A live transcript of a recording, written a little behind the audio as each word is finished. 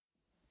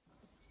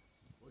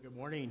Well, good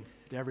morning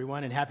to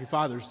everyone and happy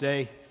Father's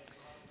Day.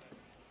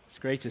 It's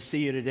great to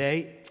see you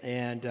today,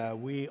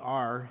 and we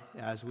are,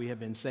 as we have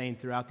been saying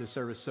throughout the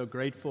service, so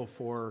grateful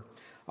for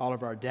all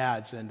of our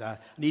dads. And I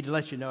need to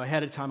let you know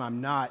ahead of time,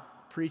 I'm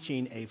not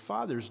preaching a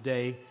Father's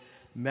Day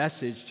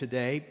message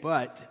today,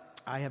 but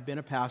I have been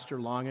a pastor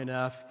long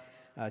enough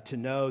to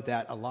know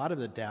that a lot of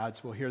the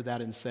dads will hear that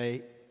and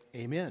say,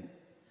 amen.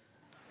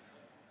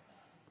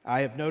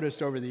 I have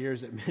noticed over the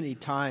years that many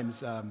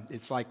times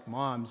it's like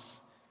moms,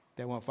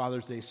 they want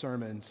Father's Day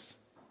sermons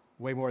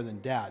way more than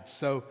dads.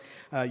 So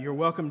you're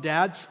welcome,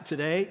 dads,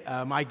 today.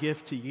 My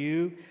gift to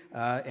you,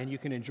 and you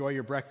can enjoy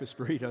your breakfast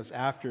burritos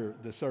after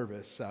the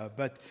service.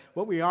 But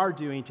what we are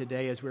doing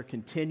today is we're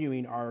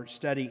continuing our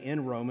study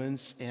in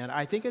Romans, and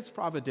I think it's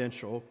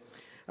providential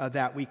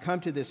that we come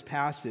to this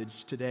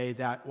passage today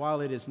that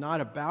while it is not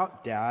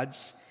about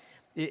dads,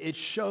 it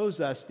shows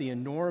us the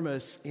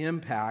enormous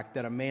impact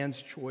that a man's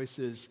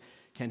choices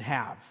can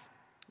have,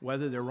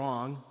 whether they're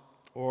wrong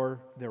or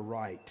they're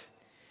right.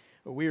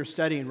 We are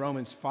studying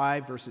Romans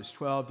 5, verses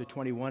 12 to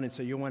 21, and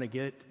so you'll want to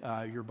get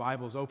your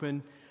Bibles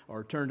open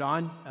or turned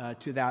on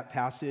to that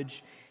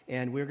passage,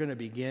 and we're going to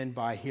begin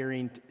by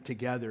hearing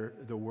together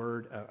the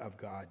Word of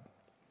God.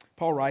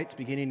 Paul writes,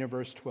 beginning in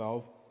verse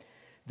 12,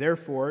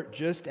 "Therefore,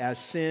 just as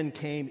sin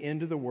came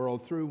into the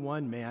world through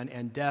one man,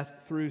 and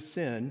death through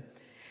sin,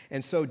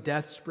 and so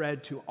death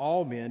spread to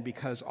all men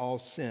because all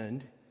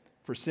sinned.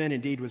 For sin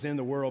indeed was in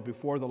the world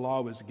before the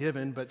law was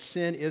given, but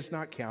sin is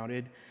not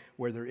counted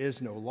where there is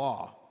no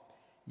law.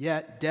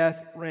 Yet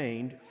death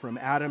reigned from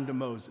Adam to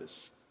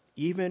Moses,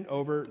 even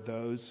over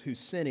those whose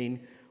sinning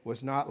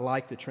was not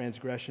like the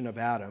transgression of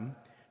Adam,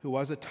 who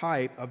was a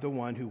type of the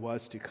one who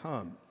was to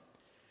come.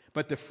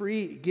 But the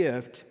free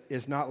gift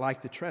is not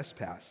like the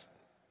trespass.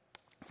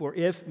 For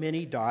if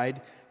many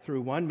died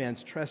through one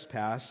man's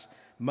trespass,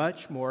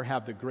 much more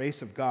have the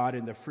grace of God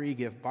and the free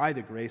gift by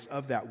the grace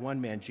of that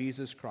one man,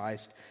 Jesus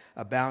Christ,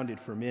 abounded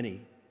for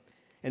many.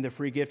 And the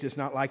free gift is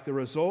not like the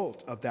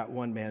result of that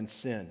one man's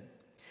sin.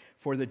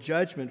 For the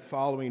judgment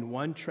following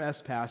one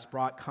trespass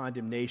brought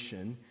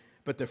condemnation,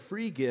 but the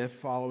free gift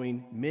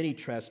following many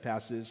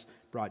trespasses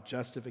brought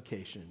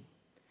justification.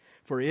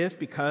 For if,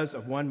 because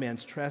of one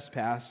man's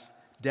trespass,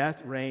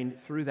 death reigned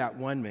through that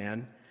one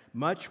man,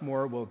 much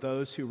more will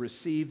those who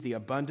receive the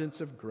abundance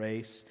of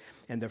grace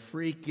and the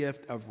free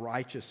gift of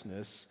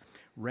righteousness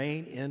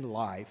reign in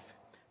life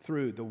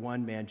through the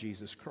one man,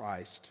 Jesus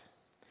Christ.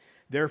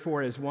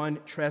 Therefore, as one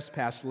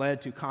trespass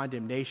led to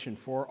condemnation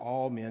for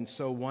all men,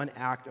 so one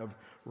act of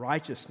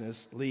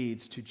righteousness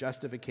leads to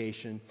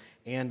justification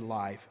and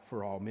life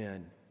for all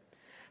men.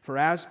 For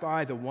as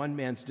by the one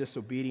man's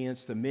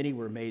disobedience the many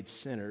were made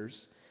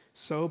sinners,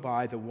 so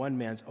by the one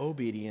man's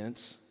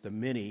obedience the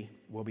many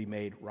will be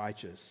made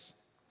righteous.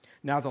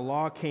 Now the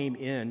law came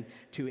in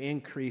to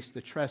increase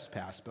the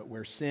trespass, but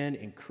where sin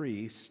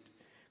increased,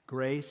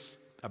 grace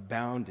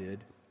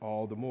abounded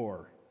all the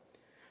more.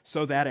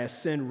 So that as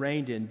sin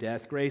reigned in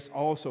death, grace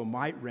also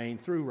might reign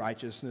through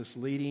righteousness,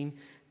 leading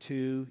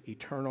to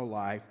eternal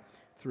life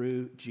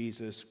through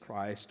Jesus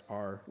Christ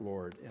our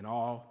Lord." And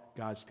all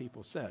God's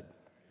people said,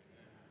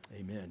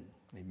 amen.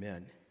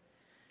 Amen.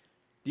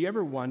 Do you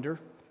ever wonder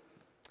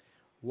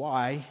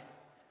why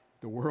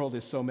the world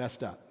is so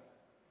messed up?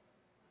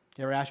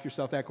 You ever ask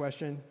yourself that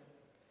question?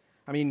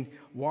 I mean,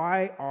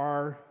 why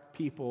are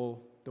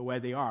people the way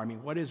they are? I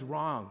mean, what is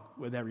wrong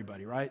with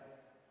everybody, right?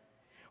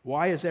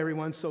 Why is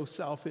everyone so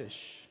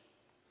selfish?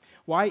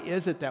 Why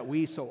is it that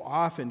we so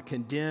often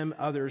condemn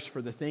others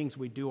for the things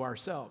we do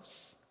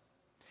ourselves?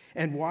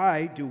 And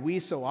why do we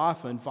so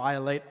often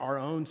violate our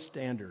own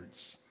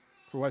standards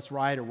for what's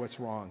right or what's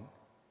wrong?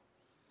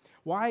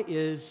 Why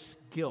is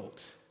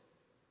guilt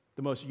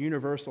the most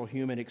universal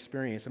human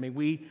experience? I mean,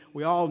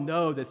 we all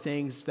know the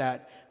things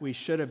that we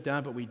should have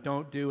done but we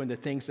don't do, and the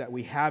things that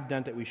we have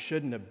done that we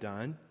shouldn't have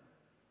done.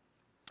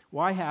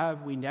 Why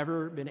have we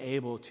never been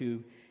able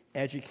to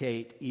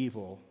educate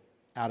evil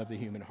out of the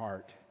human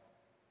heart?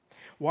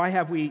 Why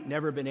have we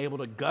never been able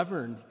to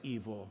govern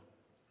evil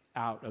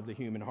out of the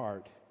human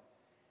heart?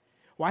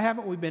 Why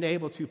haven't we been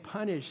able to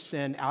punish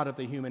sin out of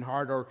the human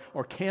heart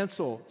or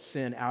cancel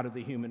sin out of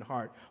the human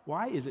heart?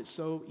 Why is it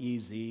so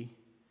easy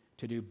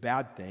to do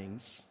bad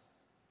things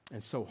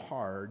and so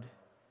hard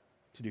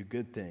to do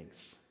good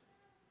things?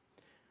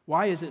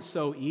 Why is it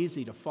so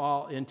easy to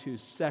fall into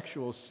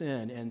sexual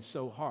sin and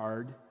so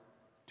hard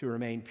to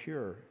remain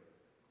pure?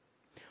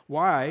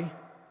 Why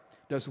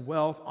does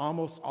wealth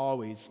almost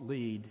always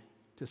lead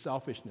to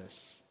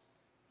selfishness?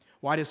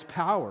 Why does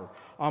power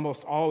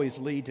almost always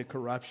lead to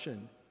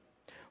corruption?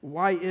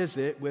 Why is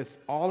it, with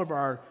all of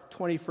our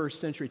 21st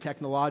century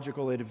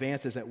technological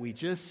advances, that we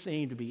just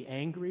seem to be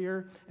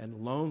angrier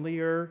and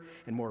lonelier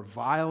and more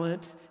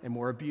violent and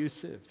more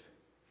abusive?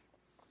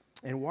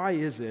 And why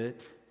is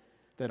it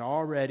that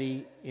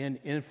already in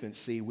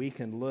infancy we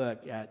can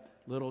look at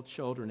little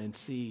children and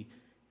see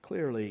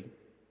clearly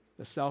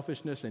the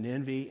selfishness and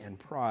envy and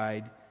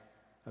pride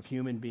of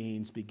human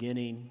beings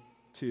beginning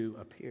to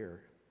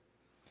appear?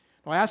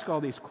 Now, I ask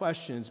all these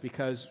questions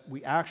because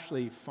we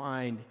actually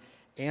find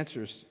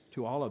answers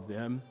to all of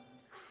them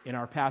in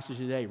our passage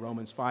today,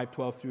 Romans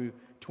 5:12 through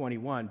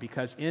 21,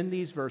 because in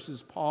these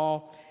verses,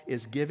 Paul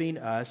is giving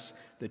us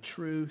the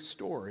true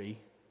story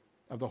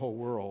of the whole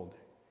world.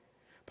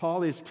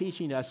 Paul is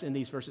teaching us in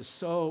these verses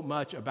so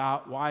much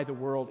about why the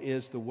world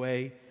is the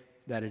way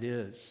that it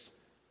is.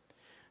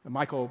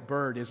 Michael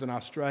Bird is an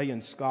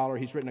Australian scholar.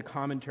 He's written a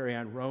commentary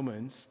on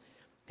Romans.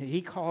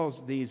 He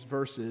calls these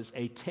verses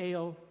a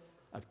tale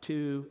of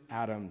two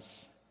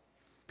Adams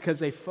because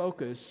they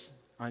focus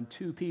on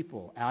two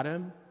people,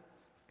 Adam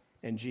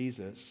and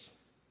Jesus.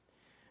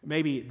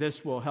 Maybe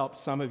this will help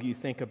some of you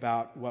think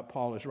about what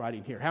Paul is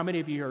writing here. How many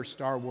of you are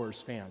Star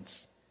Wars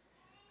fans?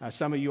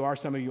 Some of you are,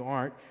 some of you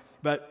aren't.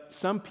 But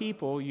some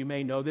people, you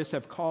may know this,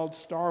 have called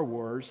Star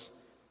Wars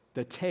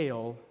the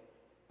tale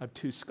of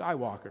two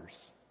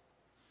Skywalkers.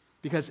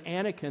 Because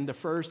Anakin, the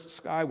first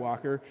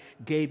Skywalker,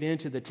 gave in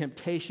to the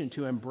temptation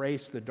to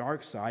embrace the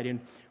dark side.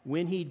 And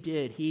when he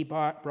did, he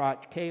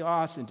brought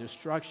chaos and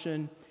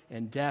destruction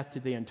and death to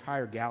the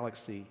entire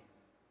galaxy.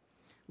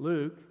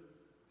 Luke,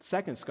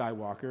 second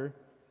Skywalker,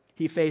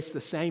 he faced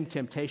the same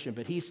temptation,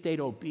 but he stayed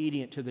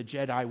obedient to the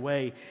Jedi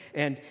way.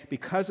 And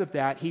because of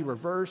that, he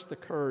reversed the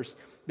curse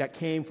that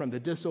came from the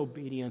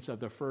disobedience of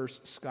the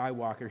first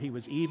Skywalker. He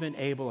was even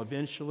able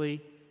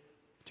eventually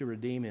to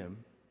redeem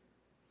him.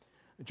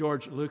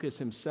 George Lucas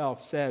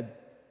himself said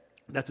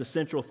that the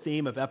central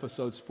theme of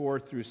episodes 4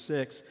 through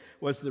 6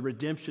 was the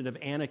redemption of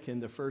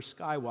Anakin, the first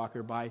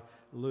Skywalker, by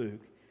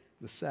Luke,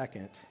 the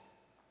second.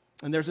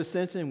 And there's a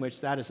sense in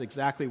which that is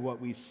exactly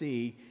what we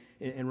see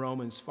in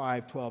Romans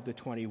 5:12 to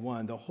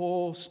 21. The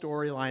whole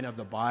storyline of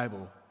the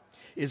Bible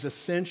is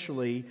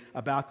essentially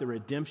about the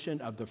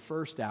redemption of the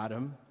first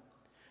Adam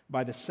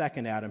by the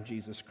second Adam,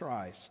 Jesus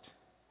Christ.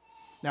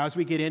 Now, as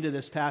we get into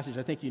this passage,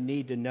 I think you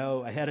need to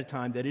know ahead of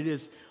time that it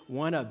is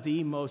one of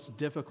the most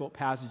difficult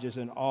passages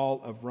in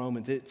all of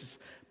Romans. It's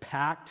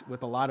packed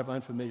with a lot of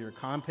unfamiliar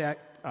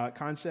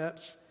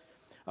concepts.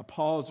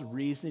 Paul's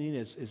reasoning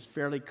is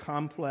fairly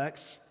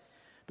complex,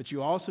 but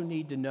you also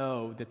need to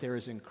know that there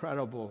is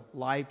incredible,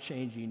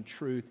 life-changing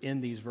truth in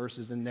these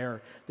verses, and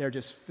they're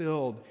just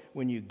filled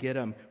when you get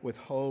them with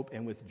hope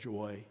and with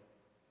joy.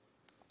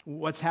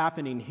 What's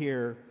happening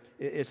here,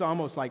 it's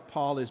almost like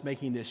Paul is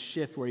making this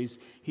shift where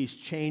he's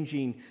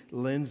changing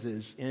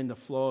lenses in the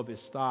flow of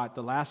his thought.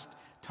 The last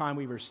time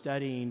we were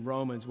studying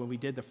Romans, when we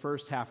did the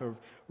first half of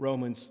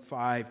Romans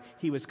 5,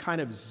 he was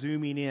kind of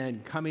zooming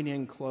in, coming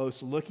in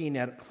close, looking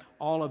at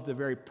all of the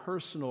very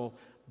personal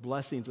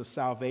blessings of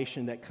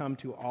salvation that come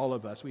to all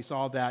of us. We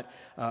saw that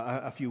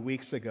a few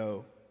weeks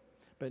ago.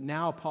 But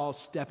now Paul's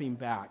stepping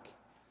back.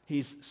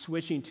 He's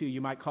switching to,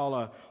 you might call,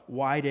 a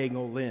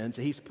wide-angle lens.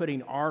 He's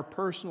putting our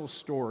personal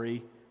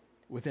story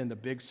within the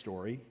big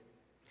story.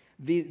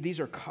 These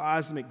are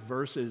cosmic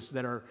verses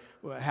that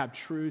have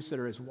truths that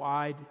are as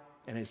wide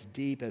and as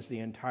deep as the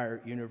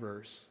entire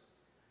universe.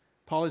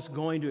 Paul is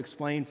going to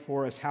explain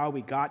for us how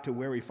we got to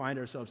where we find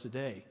ourselves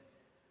today.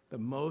 But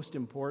most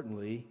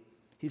importantly,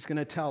 he's going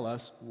to tell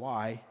us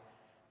why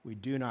we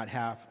do not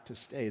have to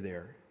stay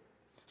there.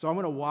 So I'm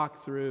going to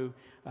walk through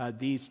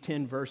these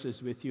 10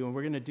 verses with you, and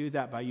we're going to do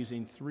that by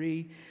using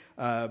three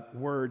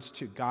words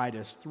to guide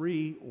us,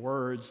 three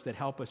words that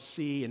help us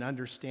see and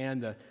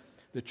understand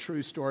the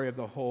true story of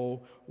the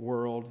whole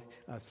world.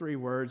 Three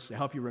words to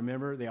help you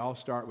remember. They all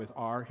start with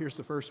R. Here's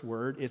the first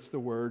word. It's the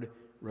word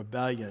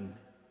rebellion.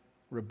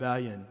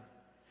 Rebellion.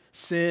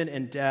 Sin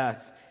and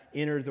death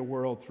entered the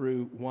world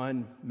through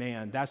one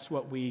man. That's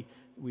what we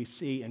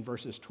see in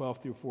verses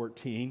 12 through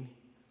 14.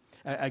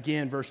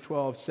 Again, verse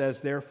 12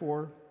 says,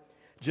 therefore,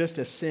 just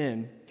as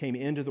sin came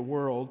into the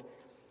world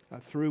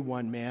through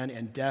one man,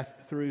 and death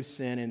through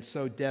sin, and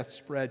so death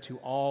spread to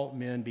all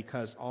men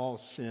because all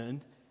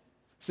sinned.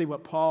 See,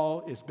 what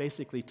Paul is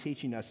basically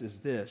teaching us is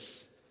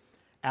this.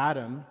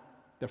 Adam,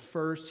 the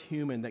first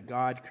human that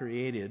God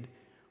created,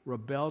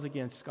 rebelled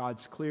against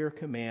God's clear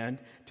command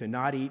to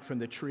not eat from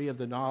the tree of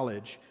the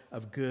knowledge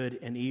of good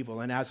and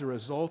evil. And as a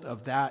result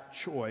of that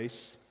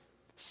choice,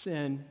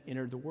 sin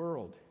entered the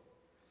world.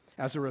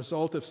 As a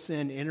result of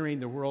sin entering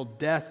the world,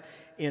 death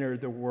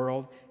entered the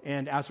world.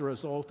 And as a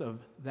result of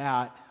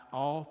that,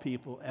 all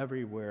people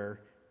everywhere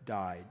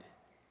died.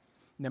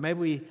 Now,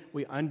 maybe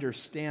we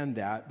understand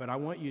that, but I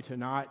want you to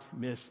not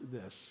miss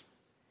this.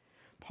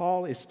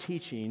 Paul is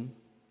teaching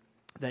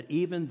that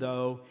even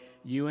though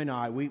you and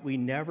I, we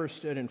never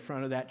stood in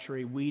front of that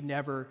tree, we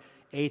never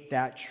ate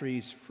that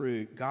tree's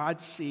fruit,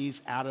 God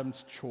sees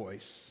Adam's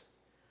choice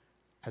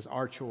as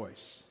our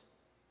choice.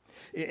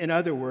 In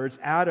other words,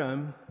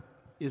 Adam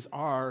is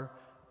our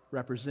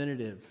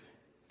representative.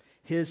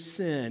 His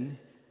sin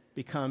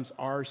becomes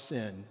our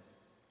sin.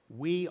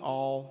 We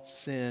all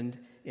sinned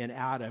in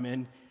Adam.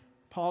 And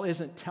Paul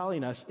isn't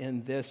telling us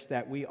in this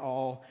that we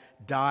all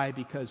die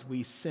because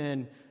we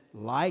sin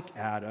like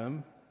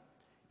Adam.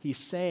 He's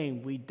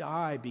saying we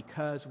die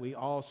because we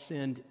all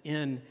sinned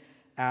in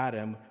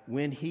Adam.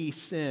 When he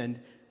sinned,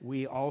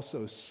 we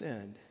also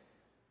sinned.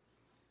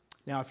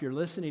 Now, if you're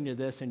listening to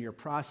this and you're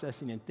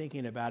processing and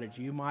thinking about it,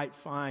 you might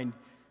find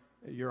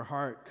your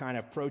heart kind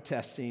of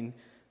protesting,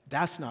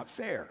 that's not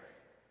fair.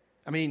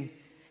 I mean,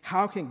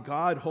 how can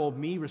God hold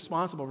me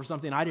responsible for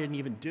something I didn't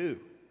even do?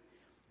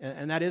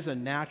 And that is a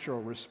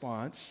natural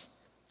response.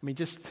 I mean,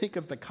 just think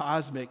of the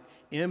cosmic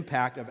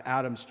impact of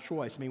Adam's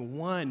choice. I mean,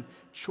 one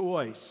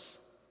choice,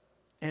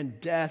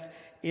 and death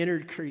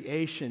entered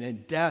creation,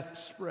 and death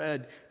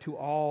spread to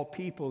all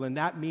people. And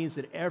that means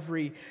that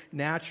every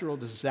natural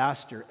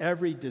disaster,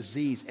 every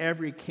disease,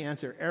 every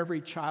cancer,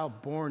 every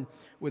child born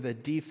with a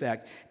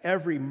defect,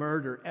 every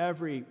murder,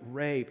 every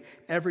rape,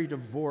 every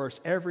divorce,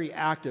 every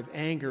act of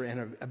anger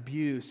and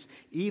abuse,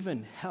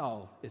 even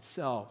hell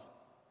itself,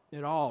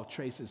 it all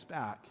traces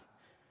back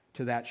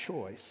to that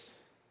choice.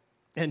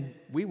 And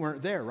we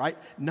weren't there, right?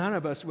 None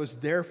of us was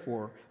there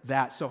for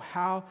that. So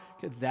how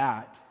could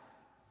that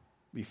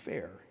be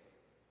fair?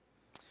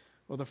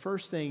 Well, the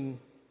first thing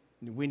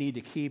we need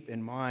to keep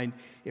in mind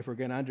if we're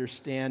going to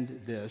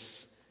understand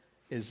this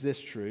is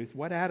this truth.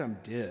 What Adam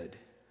did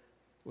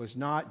was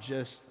not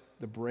just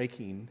the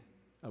breaking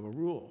of a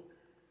rule.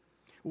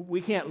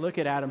 We can't look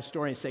at Adam's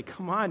story and say,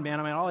 come on, man,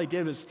 I mean, all he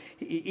did was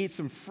eat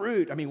some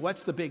fruit. I mean,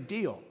 what's the big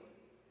deal?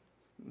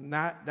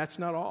 That's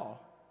not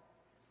all.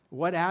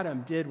 What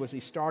Adam did was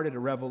he started a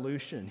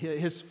revolution.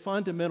 His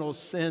fundamental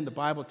sin, the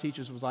Bible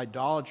teaches, was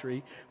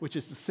idolatry, which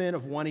is the sin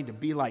of wanting to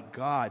be like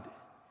God.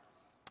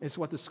 It's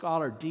what the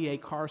scholar D.A.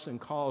 Carson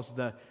calls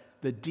the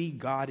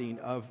de-godding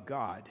of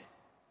God.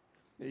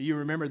 You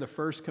remember the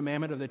first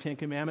commandment of the Ten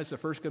Commandments? The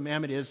first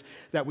commandment is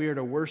that we are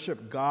to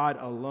worship God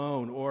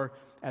alone, or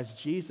as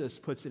Jesus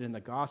puts it in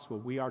the gospel,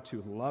 we are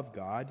to love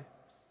God.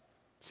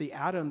 See,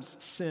 Adam's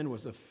sin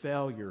was a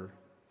failure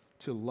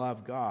to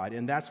love God,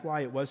 and that's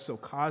why it was so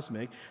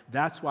cosmic.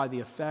 That's why the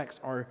effects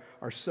are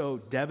so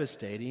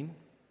devastating.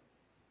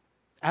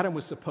 Adam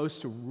was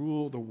supposed to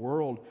rule the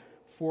world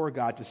for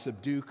God, to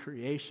subdue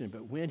creation,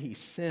 but when he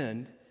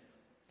sinned,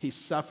 he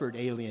suffered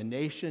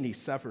alienation, he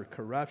suffered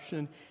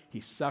corruption, he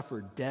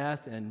suffered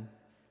death, and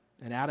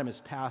Adam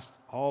has passed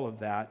all of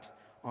that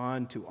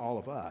on to all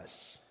of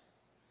us.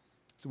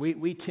 So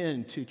we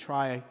tend to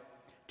try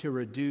to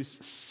reduce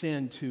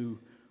sin to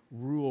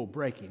rule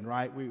breaking,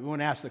 right? We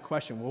want to ask the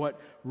question, well,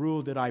 what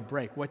rule did I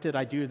break? What did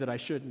I do that I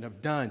shouldn't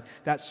have done?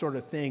 That sort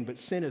of thing. But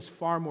sin is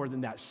far more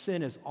than that.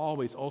 Sin is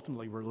always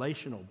ultimately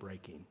relational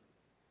breaking.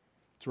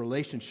 It's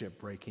relationship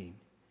breaking.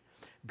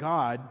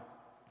 God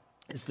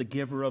is the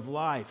giver of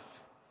life.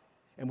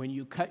 And when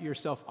you cut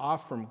yourself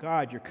off from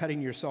God, you're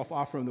cutting yourself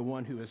off from the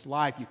one who is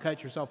life. You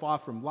cut yourself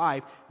off from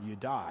life, you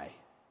die.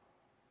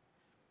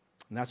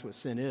 And that's what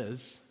sin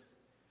is.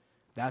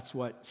 That's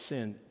what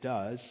sin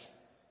does.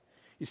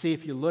 You see,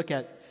 if you look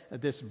at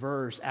this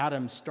verse,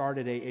 Adam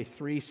started a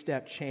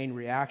three-step chain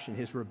reaction.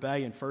 His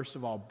rebellion, first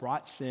of all,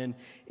 brought sin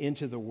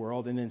into the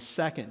world. And then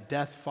second,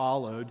 death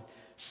followed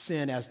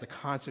sin as the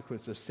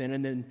consequence of sin.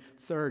 And then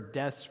third,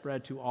 death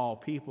spread to all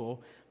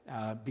people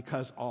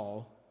because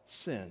all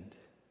sinned.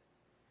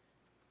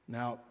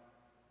 Now,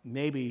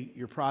 maybe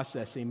you're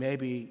processing,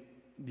 maybe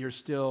you're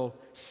still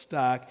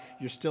stuck,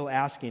 you're still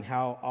asking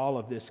how all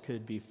of this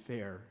could be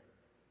fair.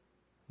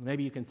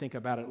 Maybe you can think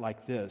about it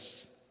like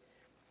this.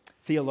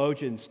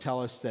 Theologians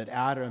tell us that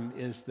Adam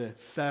is the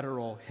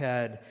federal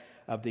head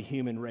of the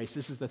human race.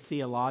 This is the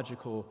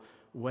theological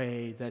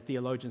way that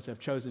theologians have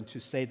chosen to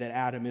say that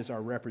Adam is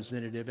our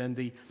representative. And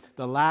the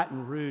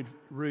Latin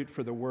root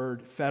for the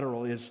word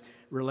federal is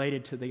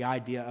related to the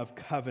idea of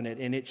covenant.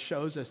 And it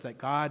shows us that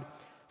God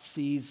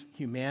sees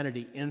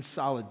humanity in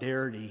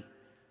solidarity,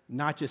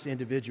 not just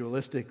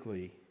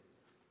individualistically.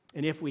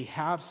 And if we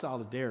have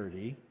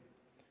solidarity,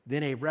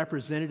 then a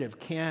representative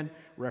can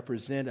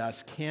represent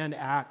us, can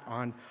act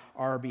on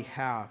our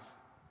behalf.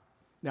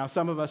 Now,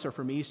 some of us are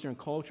from Eastern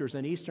cultures,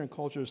 and Eastern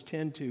cultures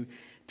tend to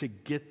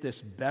get this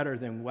better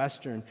than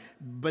Western.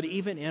 But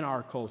even in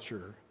our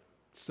culture,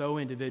 so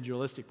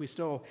individualistic, we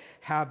still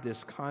have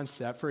this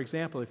concept. For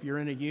example, if you're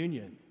in a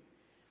union,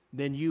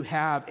 then you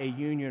have a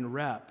union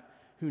rep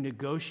who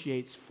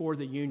negotiates for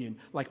the union,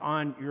 like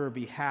on your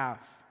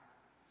behalf.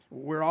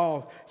 We're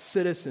all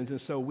citizens,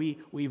 and so we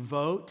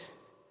vote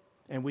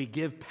and we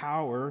give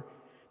power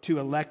to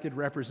elected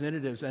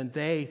representatives, and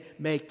they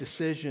make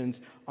decisions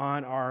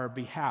on our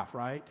behalf,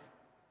 right?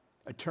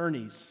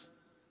 Attorneys,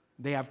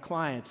 they have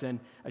clients,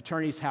 and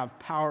attorneys have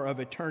power of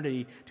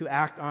attorney to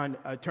act on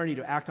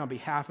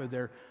behalf of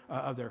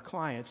their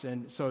clients.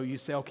 And so you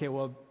say, okay,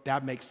 well,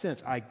 that makes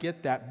sense. I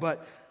get that,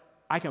 but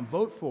I can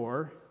vote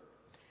for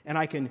and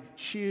I can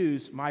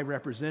choose my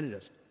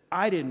representatives.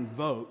 I didn't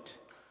vote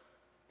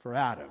for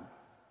Adam,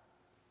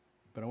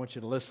 but I want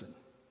you to listen.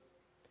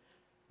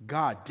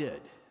 God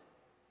did.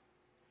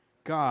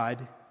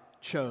 God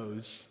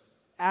chose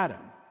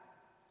Adam.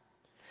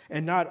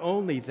 And not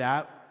only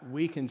that,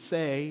 we can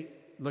say,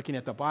 looking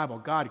at the Bible,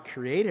 God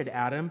created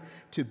Adam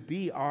to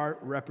be our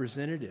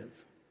representative.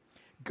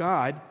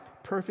 God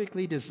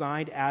perfectly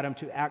designed Adam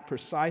to act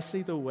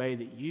precisely the way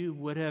that you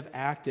would have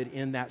acted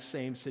in that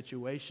same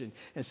situation.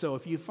 And so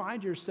if you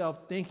find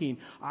yourself thinking,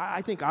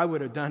 I think I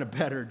would have done a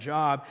better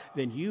job,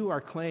 then you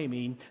are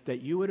claiming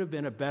that you would have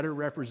been a better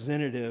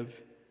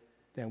representative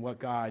than what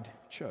God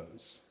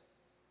chose.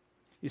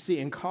 You see,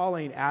 in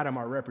calling Adam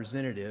our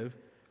representative,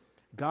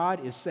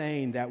 God is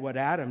saying that what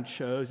Adam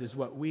chose is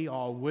what we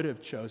all would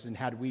have chosen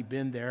had we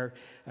been there,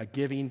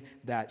 giving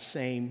that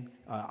same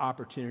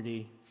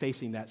opportunity,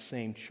 facing that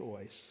same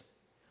choice.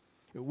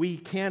 We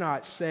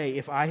cannot say,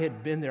 if I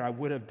had been there, I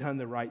would have done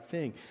the right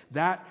thing.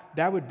 That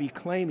would be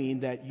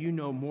claiming that you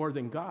know more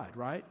than God,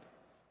 right?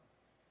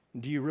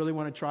 Do you really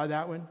want to try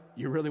that one?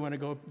 You really want to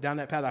go down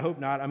that path? I hope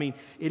not. I mean,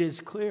 it is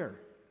clear.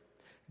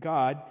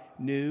 God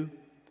knew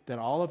that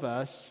all of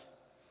us,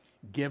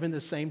 given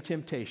the same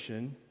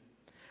temptation,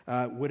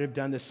 would have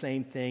done the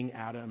same thing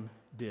Adam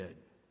did.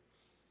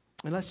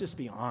 And let's just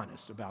be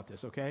honest about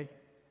this, okay?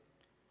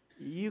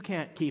 You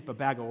can't keep a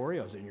bag of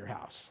Oreos in your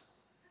house.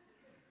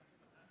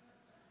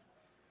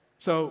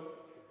 So,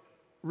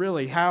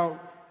 really, how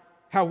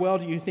well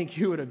do you think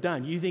you would have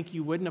done? You think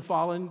you wouldn't have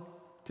fallen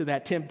to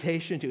that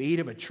temptation to eat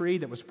of a tree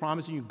that was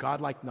promising you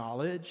godlike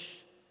knowledge?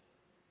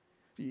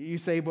 You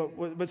say,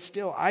 but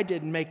still, I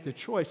didn't make the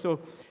choice.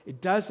 So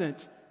it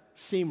doesn't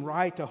seem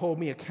right to hold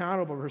me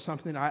accountable for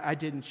something I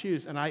didn't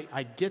choose. And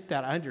I get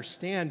that. I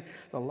understand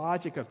the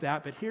logic of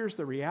that. But here's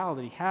the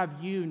reality.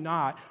 Have you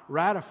not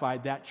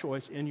ratified that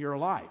choice in your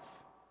life?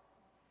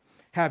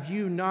 Have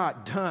you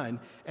not done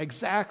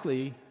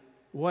exactly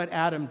what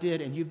Adam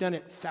did? And you've done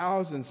it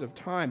thousands of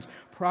times.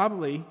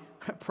 Probably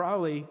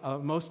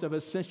most of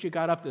us since you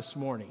got up this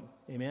morning.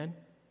 Amen?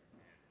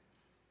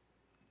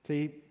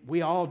 See,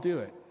 we all do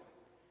it.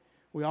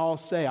 We all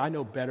say, I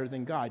know better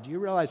than God. Do you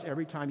realize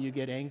every time you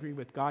get angry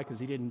with God because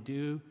he didn't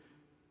do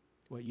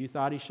what you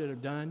thought he should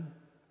have done,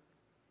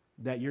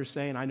 that you're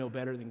saying, I know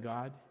better than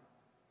God?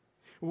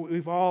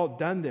 We've all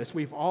done this.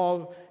 We've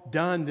all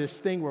done this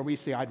thing where we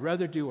say, I'd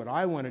rather do what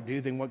I want to do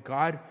than what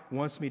God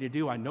wants me to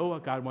do. I know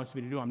what God wants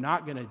me to do. I'm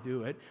not going to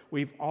do it.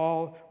 We've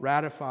all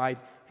ratified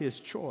his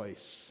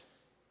choice.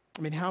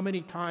 I mean, how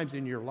many times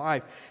in your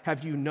life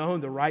have you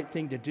known the right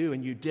thing to do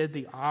and you did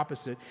the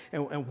opposite?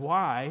 And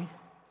why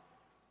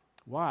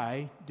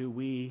do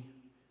we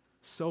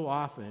so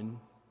often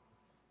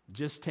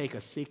just take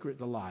a secret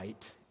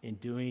delight in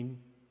doing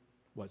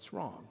what's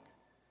wrong?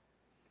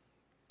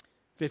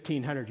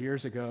 1,500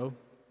 years ago,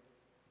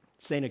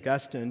 St.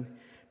 Augustine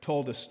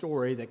told a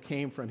story that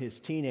came from his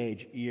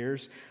teenage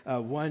years.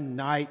 One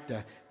night,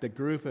 the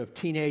group of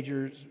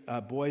teenagers,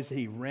 boys that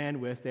he ran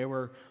with, they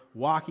were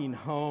walking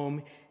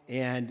home,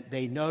 and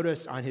they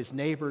noticed on his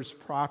neighbor's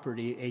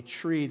property a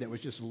tree that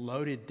was just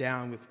loaded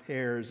down with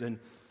pears, and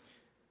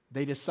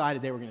they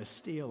decided they were going to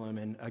steal them.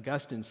 And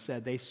Augustine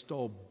said they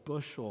stole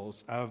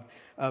bushels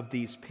of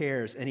these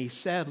pears. And he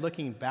said,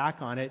 looking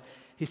back on it,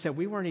 he said,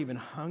 we weren't even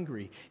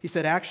hungry. He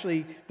said,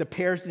 actually, the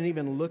pears didn't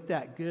even look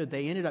that good.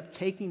 They ended up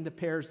taking the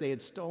pears they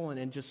had stolen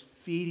and just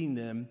feeding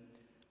them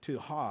to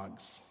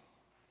hogs.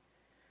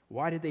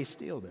 Why did they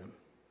steal them?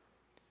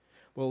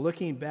 Well,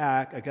 looking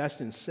back,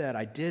 Augustine said,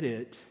 I did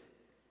it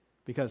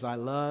because I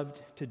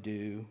loved to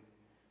do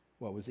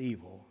what was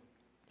evil.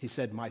 He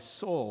said, my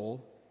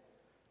soul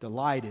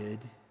delighted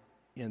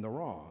in the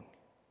wrong.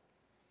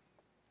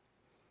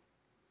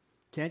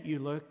 Can't you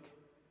look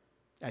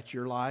at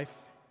your life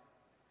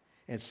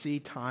and see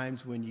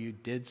times when you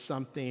did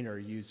something or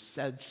you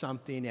said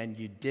something and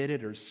you did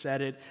it or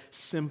said it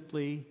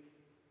simply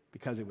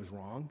because it was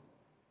wrong?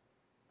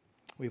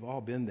 We've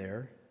all been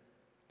there.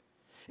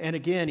 And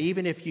again,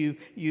 even if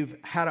you've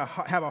have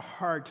a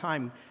hard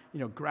time,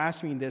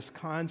 grasping this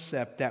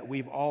concept that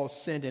we've all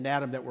sinned in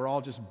Adam, that we're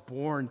all just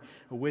born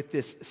with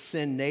this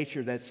sin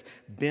nature that's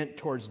bent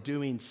towards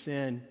doing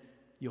sin,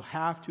 you'll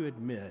have to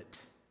admit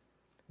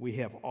we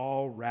have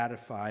all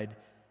ratified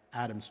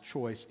Adam's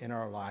choice in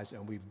our lives,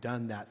 and we've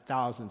done that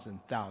thousands and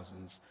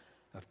thousands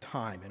of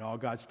times. And all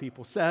God's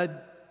people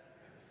said,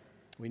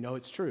 we know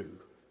it's true.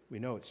 We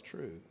know it's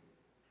true.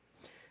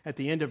 At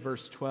the end of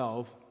verse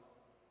 12,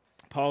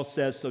 Paul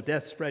says, so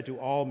death spread to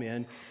all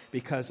men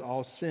because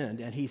all sinned.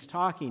 And he's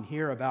talking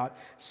here about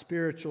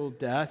spiritual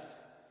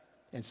death,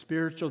 and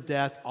spiritual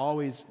death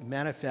always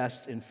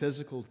manifests in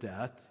physical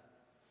death.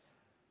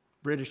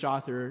 British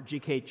author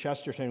G.K.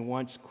 Chesterton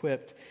once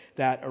quipped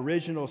that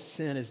original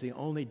sin is the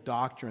only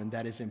doctrine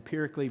that is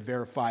empirically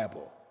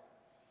verifiable.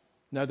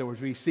 In other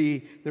words, we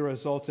see the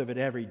results of it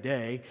every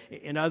day.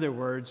 In other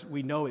words,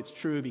 we know it's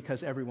true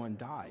because everyone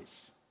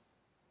dies.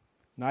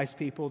 Nice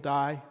people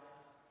die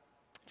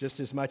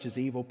just as much as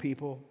evil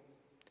people.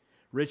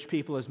 Rich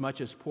people as much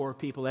as poor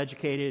people.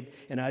 Educated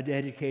and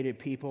uneducated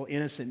people.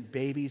 Innocent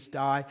babies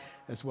die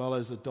as well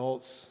as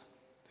adults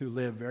who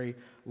live very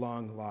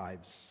long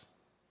lives.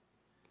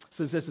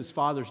 Since this is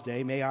Father's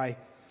Day, may I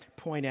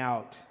point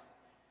out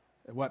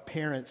what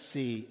parents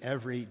see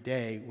every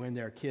day when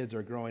their kids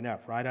are growing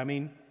up, right? I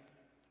mean,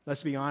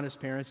 let's be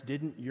honest, parents.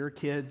 Didn't your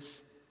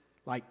kids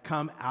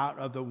come out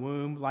of the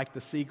womb like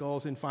the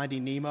seagulls in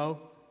Finding Nemo?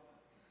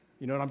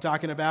 You know what I'm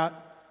talking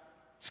about?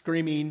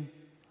 Screaming,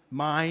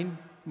 mine,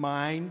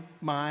 mine,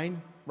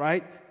 mine,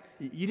 right?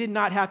 You did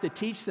not have to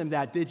teach them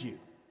that, did you?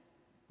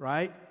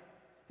 Right?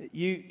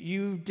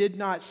 You did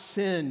not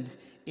send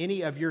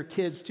any of your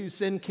kids to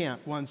sin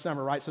camp one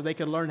summer, right? So they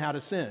could learn how to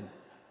sin.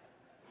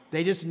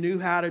 They just knew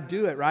how to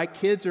do it, right?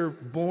 Kids are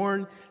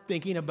born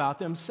thinking about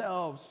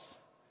themselves.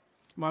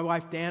 My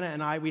wife Dana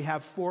and I, we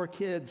have 4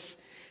 kids.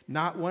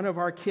 Not one of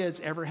our kids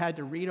ever had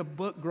to read a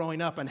book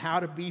growing up on how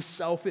to be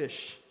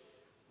selfish.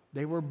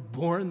 They were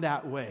born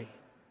that way.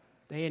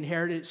 They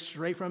inherited it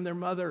straight from their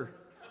mother.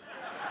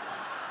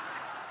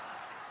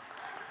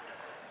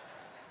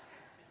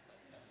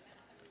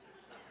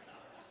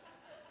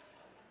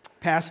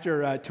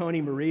 Pastor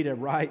Tony Merida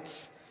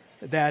writes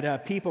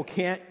that people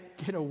can't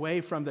get away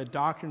from the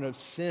doctrine of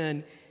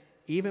sin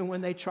even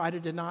when they try to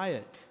deny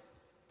it.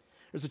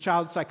 There's a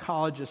child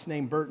psychologist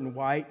named Burton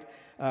White.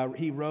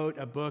 He wrote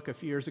a book a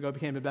few years ago,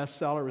 became a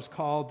bestseller. It was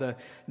called The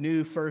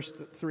New First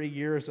 3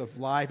 Years of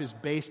Life. It's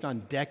based on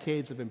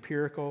decades of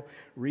empirical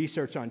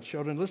research on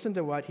children. Listen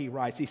to what he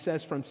writes. He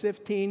says, from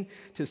 15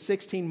 to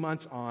 16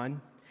 months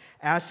on,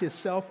 as his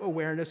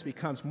self-awareness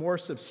becomes more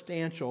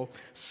substantial,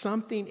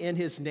 something in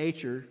his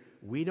nature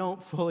we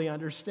don't fully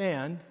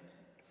understand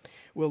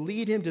will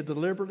lead him to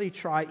deliberately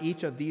try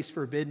each of these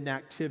forbidden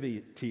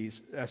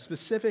activities,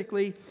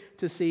 specifically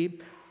to see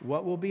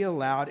what will be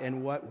allowed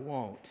and what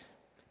won't.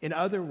 In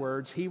other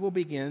words, he will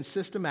begin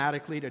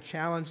systematically to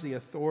challenge the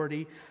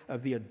authority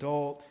of the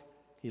adult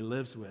he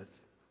lives with.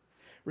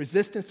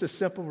 Resistance to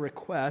simple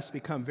requests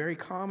become very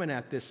common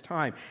at this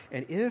time,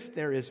 and if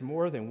there is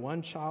more than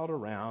one child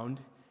around,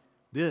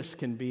 this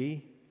can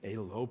be a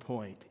low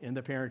point in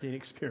the parenting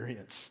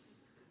experience.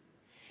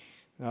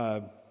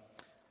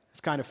 It's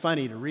kind of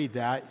funny to read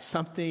that.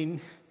 Something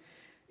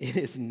in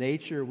his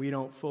nature we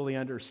don't fully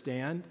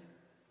understand.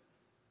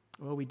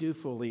 Well, we do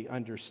fully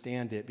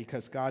understand it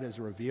because God has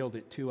revealed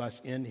it to us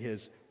in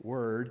his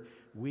word.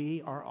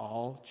 We are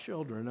all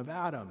children of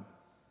Adam.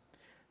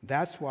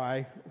 That's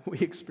why we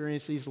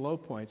experience these low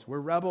points. We're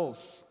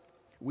rebels.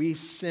 We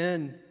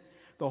sin.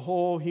 The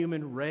whole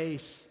human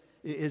race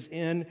is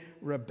in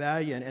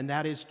rebellion, and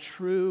that is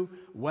true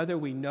whether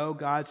we know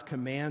God's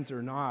commands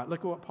or not.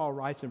 Look at what Paul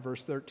writes in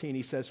verse 13.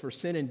 He says, for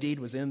sin indeed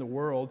was in the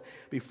world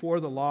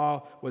before the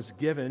law was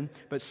given,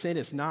 but sin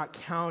is not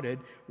counted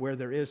where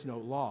there is no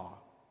law.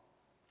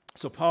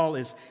 So Paul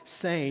is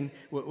saying,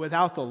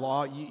 without the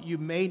law, you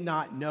may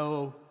not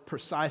know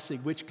precisely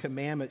which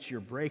commandments you're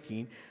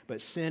breaking,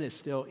 but sin is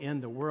still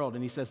in the world.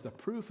 And he says the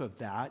proof of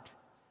that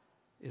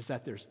is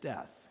that there's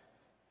death.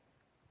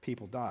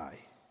 People die.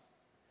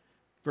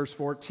 Verse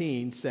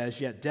 14 says,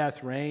 yet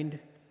death reigned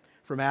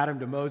from Adam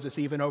to Moses,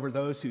 even over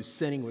those whose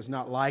sinning was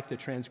not like the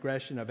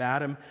transgression of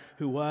Adam,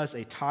 who was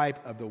a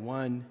type of the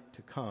one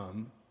to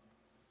come.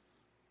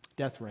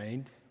 Death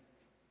reigned.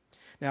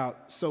 Now,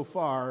 so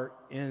far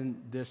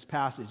in this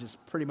passage, it's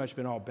pretty much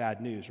been all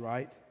bad news,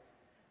 right?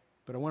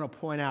 But I want to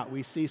point out,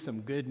 we see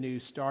some good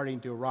news starting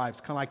to arrive.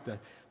 It's kind of like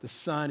the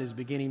sun is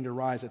beginning to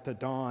rise at the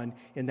dawn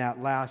in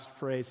that last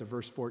phrase of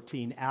verse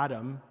 14.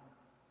 Adam,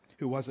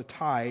 who was a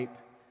type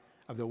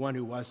of the one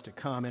who was to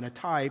come. And a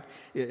type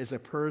is a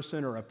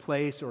person or a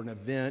place or an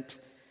event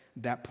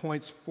that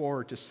points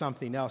forward to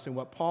something else. And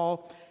what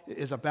Paul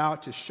is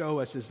about to show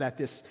us is that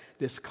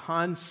this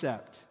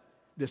concept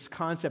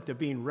of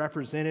being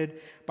represented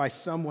by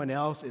someone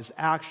else is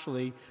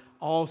actually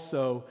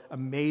also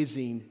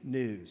amazing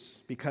news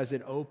because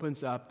it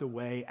opens up the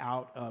way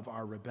out of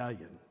our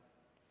rebellion.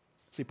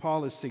 See,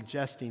 Paul is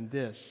suggesting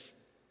this.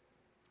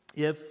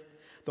 If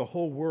the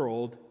whole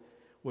world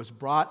was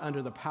brought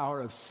under the power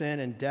of sin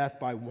and death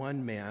by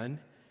one man,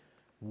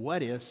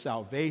 what if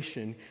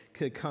salvation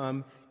could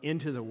come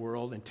into the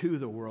world and to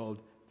the world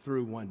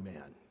through one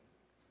man?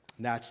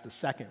 And that's the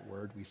second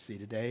word we see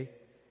today.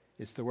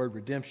 It's the word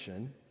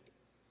redemption.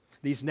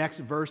 These next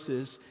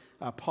verses,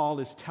 Paul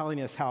is telling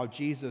us how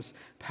Jesus'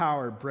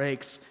 power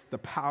breaks the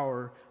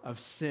power of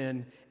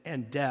sin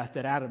and death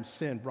that Adam's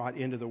sin brought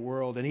into the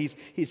world. And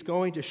he's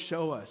going to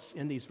show us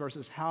in these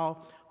verses how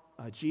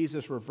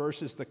Jesus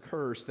reverses the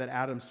curse that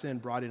Adam's sin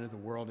brought into the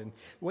world. And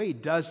the way he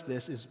does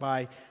this is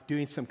by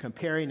doing some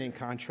comparing and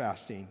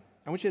contrasting.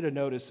 I want you to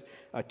notice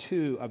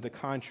 2 of the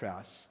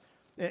contrasts.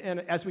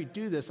 And as we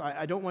do this,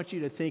 I don't want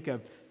you to think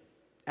of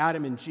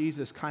Adam and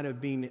Jesus kind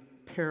of being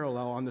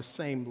parallel on the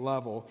same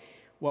level.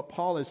 What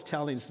Paul is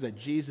telling us is that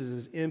Jesus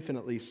is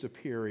infinitely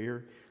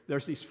superior.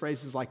 There's these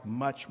phrases like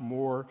much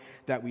more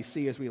that we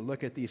see as we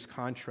look at these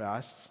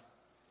contrasts.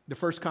 The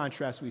first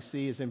contrast we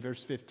see is in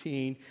verse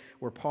 15,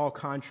 where Paul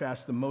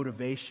contrasts the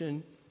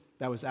motivation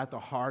that was at the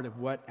heart of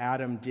what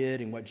Adam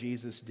did and what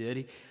Jesus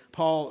did.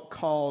 Paul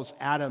calls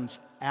Adam's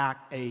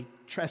act a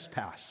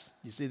trespass.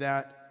 You see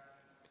that?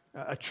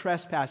 A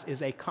trespass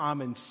is a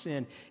common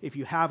sin. If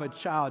you have a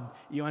child,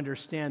 you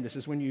understand this.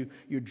 It's when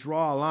you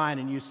draw a line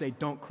and you say,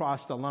 don't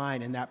cross the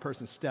line, and that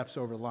person steps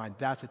over the line.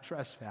 That's a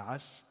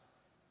trespass.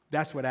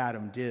 That's what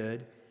Adam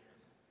did.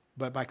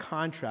 But by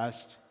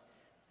contrast,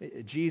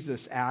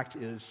 Jesus' act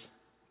is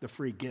the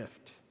free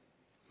gift.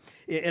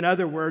 In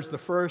other words, the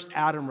first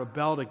Adam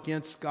rebelled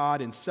against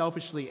God and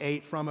selfishly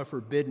ate from a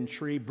forbidden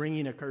tree,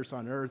 bringing a curse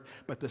on earth.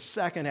 But the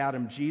second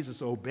Adam,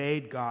 Jesus,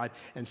 obeyed God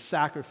and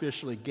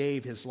sacrificially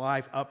gave his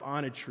life up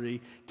on a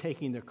tree,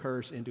 taking the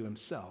curse into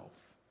himself.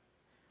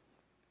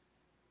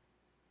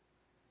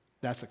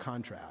 That's a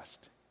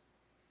contrast.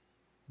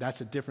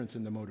 That's a difference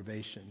in the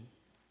motivation.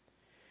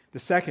 The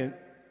second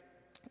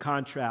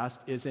contrast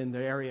is in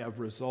the area of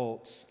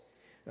results,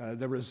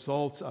 the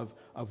results of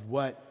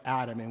what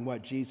Adam and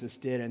what Jesus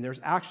did. And there's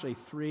actually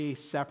three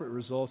separate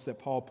results that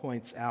Paul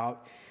points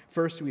out.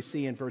 First, we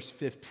see in verse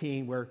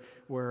 15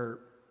 where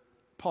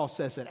Paul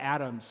says that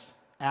Adam's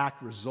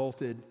act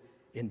resulted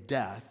in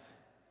death.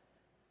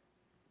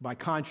 By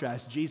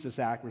contrast, Jesus'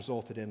 act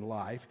resulted in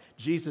life.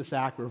 Jesus'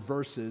 act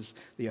reverses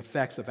the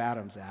effects of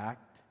Adam's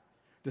act.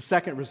 The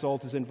second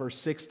result is in verse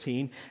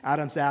 16.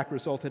 Adam's act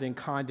resulted in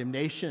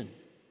condemnation.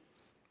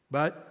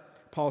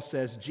 But Paul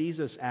says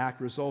Jesus' act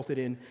resulted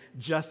in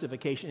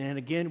justification. And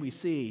again, we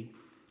see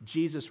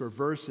Jesus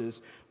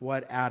reverses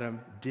what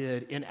Adam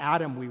did. In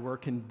Adam, we were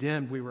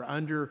condemned. We were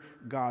under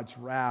God's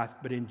wrath.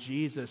 But in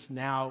Jesus,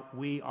 now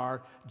we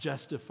are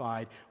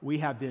justified. We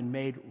have been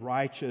made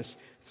righteous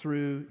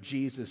through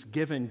Jesus.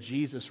 Given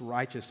Jesus'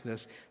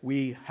 righteousness,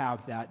 we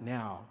have that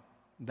now.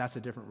 That's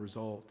a different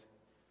result.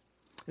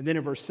 And then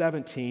in verse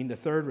 17, the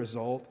third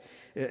result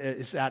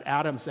is that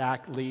Adam's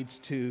act leads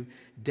to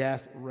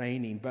death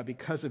reigning. But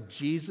because of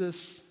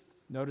Jesus,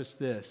 notice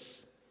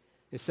this,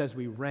 it says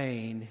we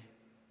reign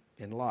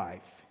in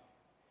life.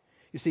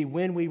 You see,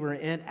 when we were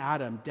in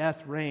Adam,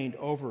 death reigned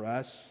over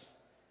us.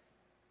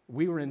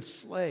 We were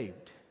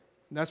enslaved.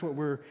 And that's what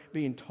we're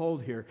being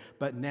told here.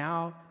 But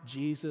now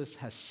Jesus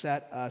has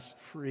set us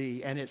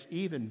free. And it's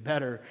even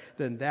better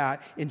than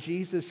that. In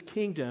Jesus'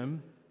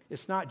 kingdom,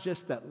 it's not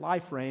just that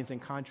life reigns in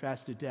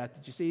contrast to death.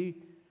 Did you see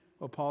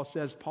what Paul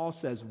says? Paul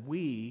says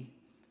we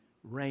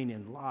reign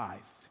in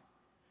life.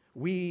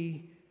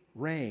 We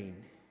reign.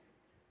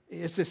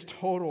 It's this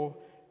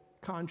total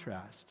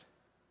contrast.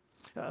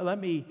 Let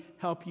me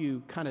help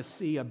you kind of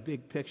see a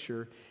big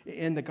picture.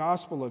 In the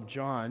Gospel of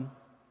John,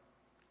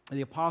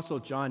 the Apostle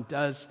John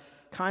does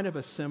kind of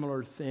a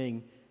similar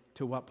thing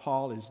to what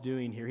Paul is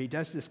doing here. He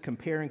does this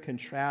compare and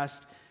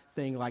contrast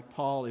thing like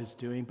Paul is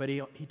doing, but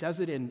he does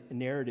it in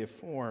narrative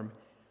form.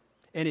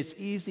 And it's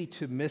easy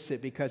to miss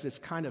it because it's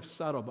kind of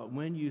subtle. But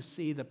when you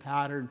see the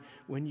pattern,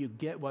 when you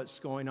get what's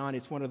going on,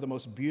 it's one of the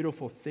most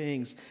beautiful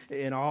things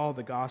in all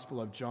the Gospel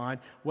of John.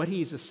 What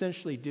he's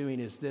essentially doing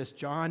is this.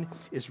 John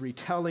is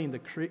retelling the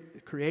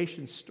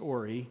creation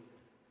story,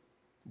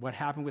 what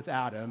happened with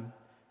Adam,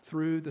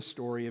 through the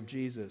story of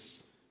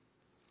Jesus.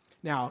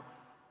 Now,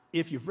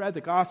 if you've read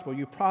the gospel,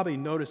 you probably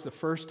noticed the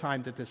first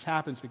time that this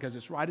happens because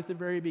it's right at the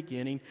very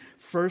beginning,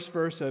 first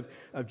verse of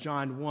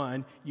John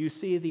 1. You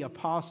see the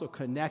apostle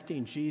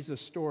connecting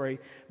Jesus' story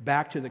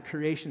back to the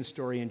creation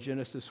story in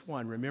Genesis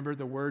 1. Remember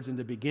the words in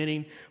the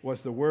beginning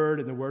was the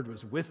Word, and the Word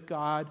was with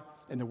God,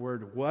 and the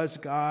Word was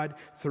God.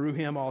 Through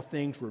him all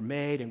things were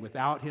made, and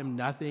without him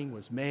nothing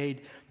was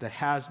made that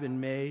has been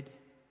made.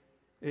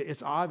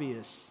 It's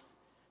obvious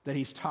that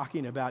he's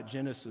talking about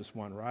Genesis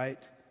 1,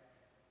 right?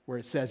 Where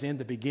it says, in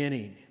the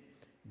beginning,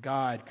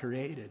 God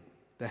created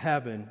the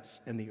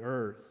heavens and the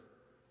earth.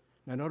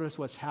 Now notice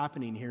what's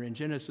happening here. In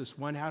Genesis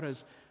 1, how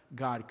does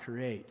God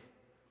create?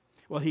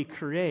 Well, he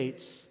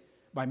creates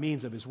by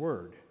means of his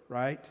word,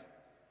 right?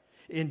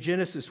 In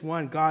Genesis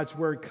 1, God's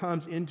word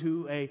comes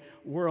into a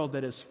world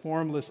that is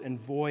formless and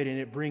void, and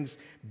it brings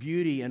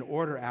beauty and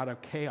order out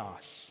of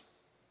chaos.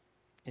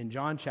 In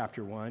John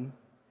chapter 1,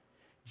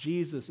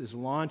 Jesus is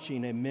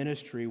launching a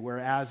ministry where,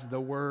 as the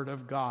Word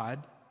of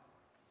God,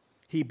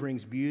 he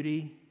brings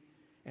beauty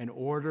and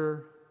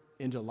order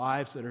into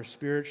lives that are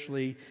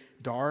spiritually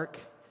dark,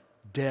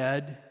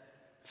 dead,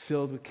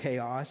 filled with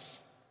chaos.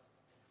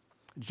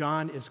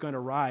 John is going to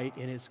write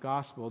in his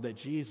gospel that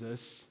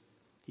Jesus,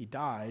 he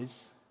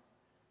dies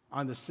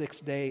on the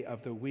sixth day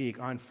of the week,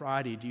 on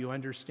Friday. Do you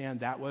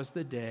understand? That was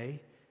the day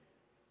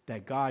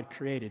that God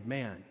created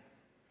man.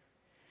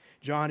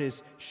 John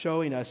is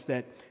showing us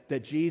that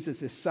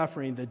Jesus is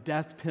suffering the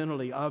death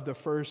penalty of the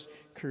first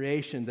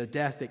creation, the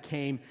death that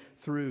came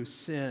through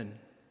sin.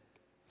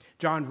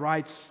 John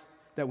writes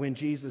that when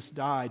Jesus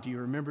died, do you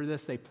remember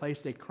this? They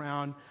placed a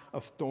crown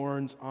of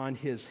thorns on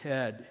his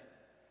head.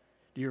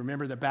 Do you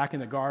remember that back in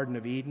the Garden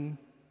of Eden,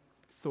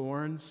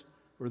 thorns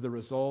were the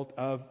result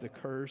of the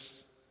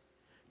curse?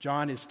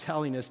 John is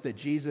telling us that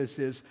Jesus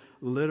is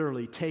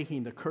literally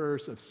taking the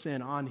curse of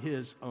sin on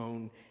his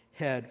own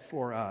head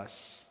for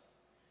us.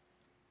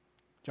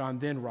 John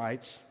then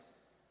writes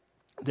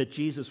that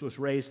Jesus was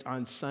raised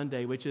on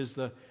Sunday, which is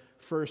the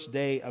first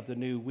day of the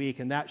new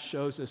week, and that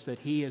shows us that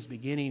he is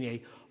beginning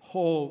a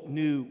whole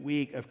new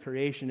week of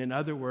creation. In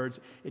other words,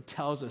 it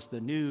tells us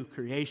the new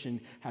creation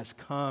has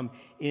come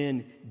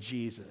in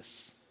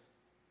Jesus.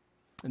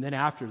 And then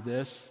after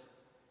this,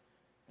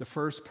 the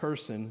first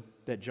person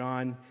that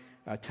John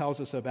tells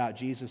us about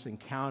Jesus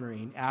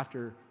encountering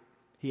after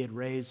he had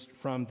raised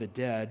from the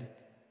dead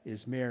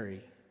is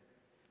Mary.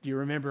 Do you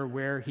remember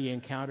where he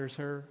encounters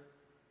her?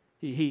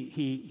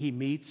 He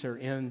meets her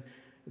in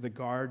the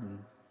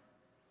garden.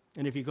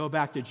 And if you go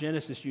back to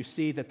Genesis, you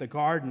see that the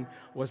garden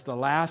was the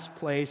last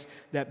place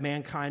that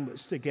mankind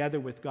was together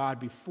with God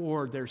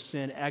before their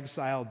sin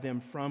exiled them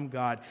from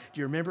God.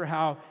 Do you remember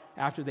how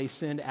after they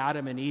sinned,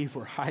 Adam and Eve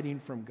were hiding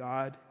from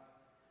God?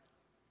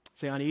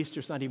 See, on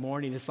Easter Sunday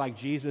morning, it's like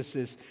Jesus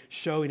is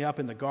showing up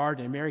in the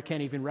garden, and Mary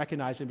can't even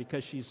recognize him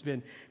because she's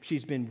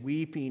been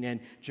weeping.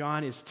 And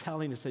John is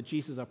telling us that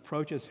Jesus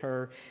approaches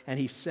her, and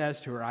he says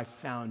to her, I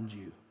found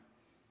you.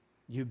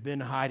 You've been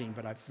hiding,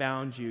 but I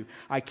found you.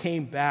 I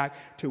came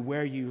back to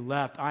where you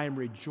left. I am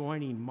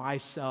rejoining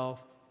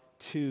myself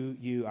to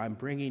you. I'm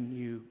bringing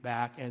you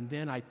back. And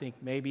then I think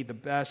maybe the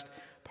best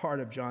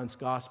part of John's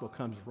gospel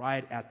comes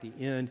right at the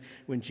end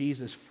when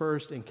Jesus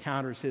first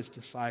encounters his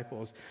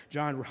disciples.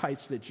 John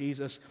writes that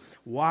Jesus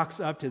walks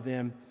up to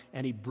them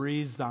and he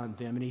breathes on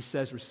them and he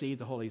says, receive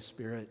the Holy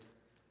Spirit.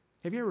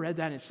 Have you ever read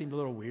that and it seemed a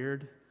little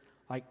weird?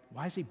 Like,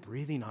 why is he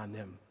breathing on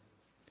them?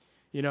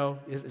 You know,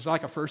 it's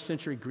like a first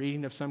century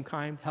greeting of some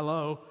kind.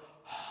 Hello.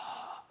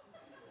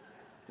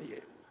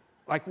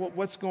 Like,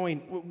 what's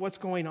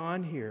going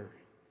on here?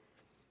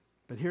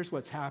 But here's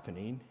what's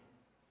happening.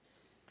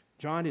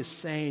 John is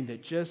saying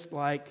that just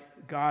like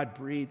God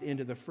breathed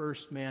into the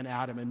first man,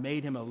 Adam, and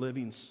made him a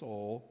living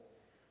soul,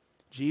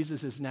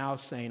 Jesus is now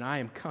saying, I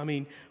am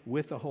coming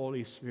with the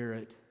Holy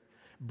Spirit,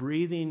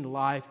 breathing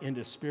life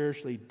into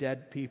spiritually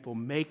dead people,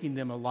 making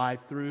them alive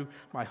through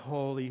my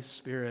Holy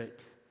Spirit.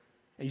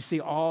 And you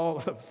see all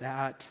of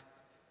that,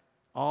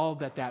 all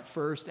that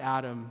first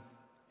Adam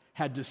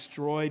had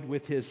destroyed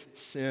with his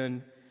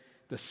sin,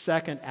 the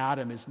second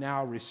Adam is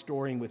now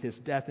restoring with his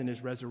death and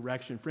his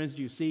resurrection. Friends,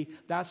 do you see?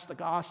 That's the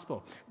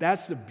gospel.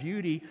 That's the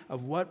beauty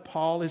of what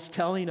Paul is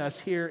telling us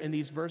here in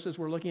these verses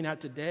we're looking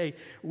at today.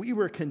 We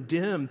were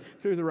condemned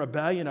through the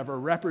rebellion of a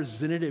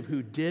representative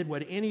who did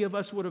what any of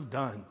us would have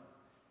done.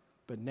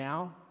 But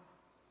now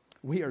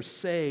we are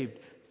saved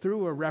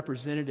through a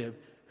representative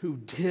who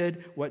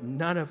did what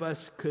none of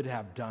us could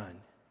have done.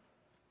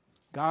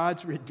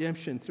 God's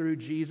redemption through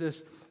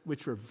Jesus,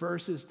 which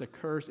reverses the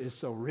curse, is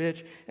so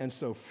rich and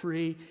so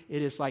free.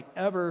 It is like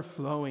ever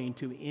flowing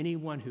to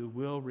anyone who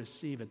will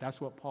receive it. That's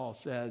what Paul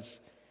says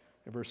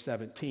in verse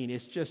 17.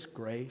 It's just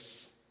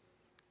grace.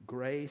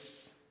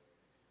 Grace.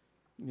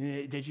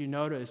 Did you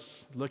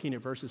notice, looking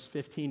at verses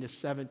 15 to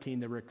 17,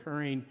 the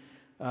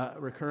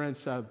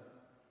recurrence of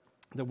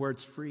the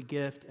words free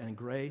gift and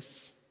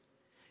grace?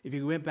 If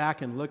you went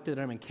back and looked at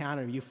them and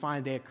counted them, you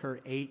find they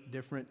occur 8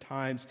 different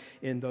times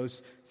in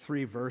those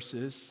 3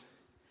 verses.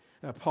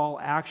 Paul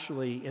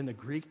actually, in the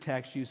Greek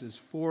text,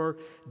 uses 4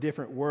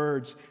 different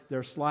words.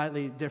 They're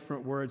slightly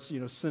different words,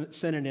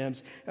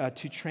 synonyms,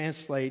 to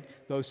translate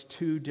those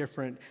 2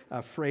 different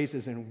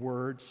phrases and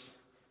words.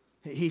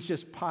 He's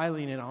just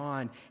piling it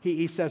on.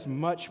 He says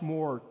much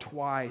more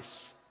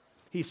twice.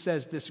 He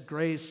says this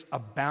grace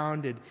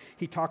abounded.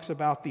 He talks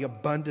about the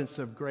abundance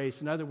of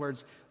grace. In other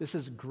words, this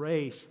is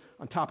grace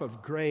on top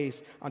of grace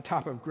on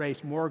top of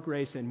grace, more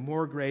grace and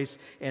more grace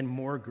and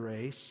more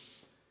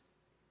grace.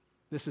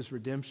 This is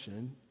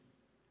redemption.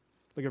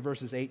 Look at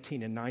verses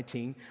 18 and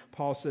 19.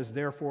 Paul says,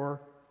 therefore,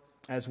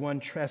 as one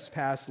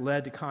trespass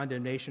led to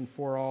condemnation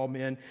for all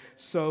men,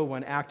 so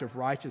one act of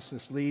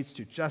righteousness leads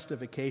to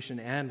justification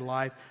and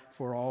life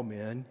for all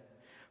men.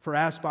 For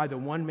as by the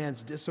one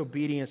man's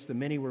disobedience the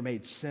many were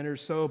made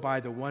sinners, so by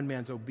the one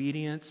man's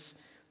obedience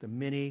the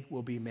many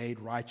will be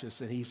made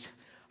righteous. And he's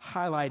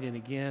highlighting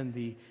again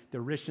the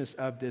richness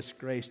of this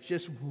grace.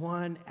 Just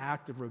one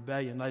act of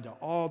rebellion led to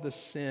all the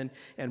sin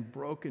and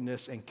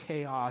brokenness and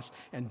chaos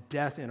and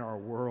death in our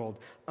world.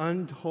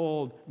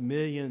 Untold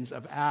millions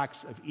of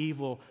acts of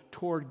evil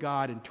toward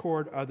God and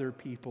toward other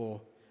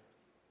people.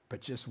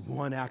 But just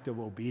one act of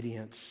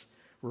obedience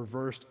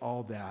reversed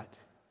all that.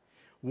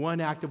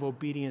 One act of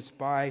obedience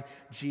by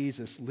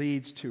Jesus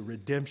leads to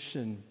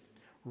redemption,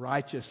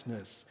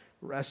 righteousness,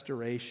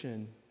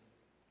 restoration.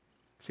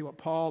 See, what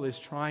Paul is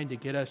trying to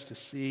get us to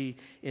see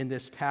in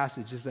this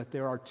passage is that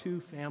there are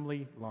 2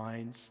 family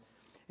lines,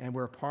 and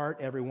we're a part,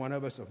 every one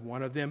of us, of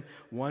one of them,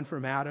 one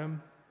from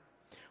Adam,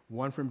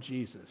 one from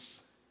Jesus.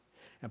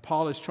 And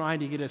Paul is trying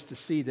to get us to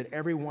see that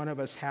every one of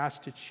us has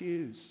to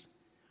choose.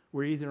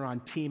 We're either on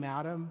Team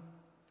Adam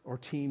or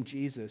Team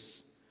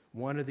Jesus,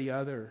 one or the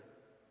other.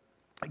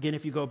 Again,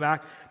 if you go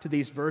back to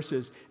these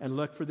verses and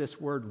look for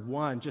this word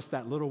one, just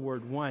that little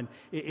word one,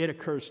 it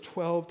occurs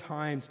 12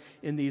 times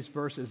in these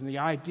verses. And the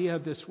idea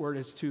of this word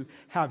is to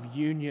have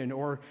union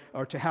or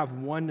to have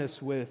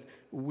oneness with.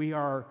 We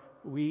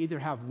either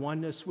have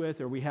oneness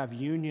with or we have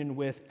union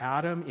with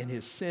Adam in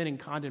his sin and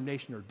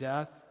condemnation or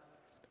death,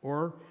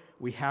 or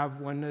we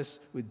have oneness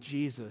with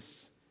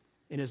Jesus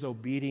in his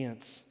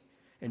obedience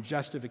and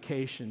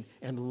justification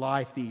and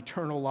life, the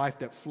eternal life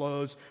that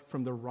flows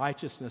from the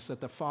righteousness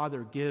that the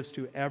Father gives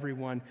to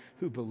everyone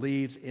who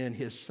believes in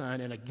his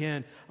Son. And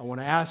again, I want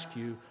to ask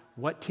you,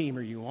 what team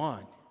are you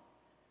on?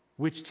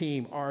 Which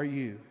team are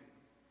you?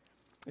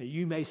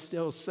 You may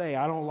still say,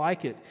 I don't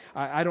like it.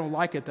 I don't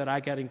like it that I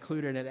got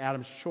included in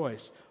Adam's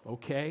choice.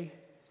 Okay,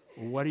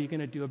 well, what are you going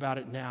to do about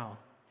it now?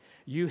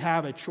 You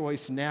have a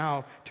choice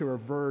now to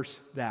reverse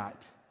that.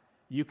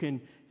 You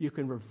can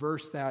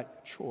reverse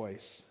that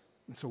choice.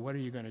 And so what are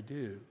you going to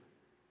do?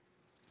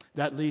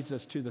 That leads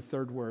us to the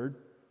third word,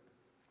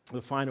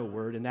 the final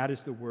word, and that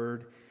is the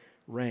word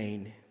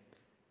reign.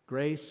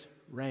 Grace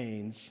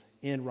reigns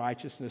in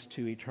righteousness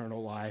to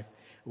eternal life.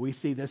 We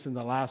see this in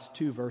the last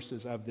two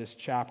verses of this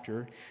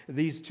chapter.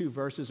 These two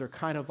verses are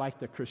kind of like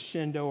the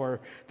crescendo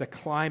or the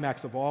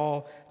climax of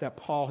all that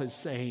Paul is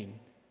saying.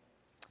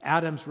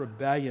 Adam's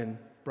rebellion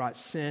brought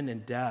sin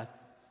and death,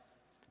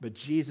 but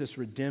Jesus'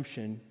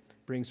 redemption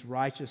brings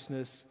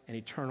righteousness and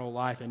eternal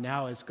life. And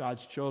now as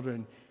God's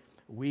children,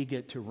 we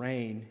get to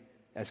reign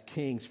as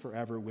kings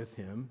forever with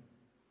him.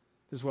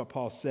 This is what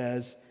Paul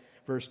says,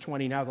 verse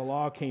 20, now the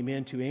law came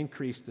in to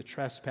increase the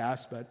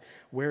trespass, but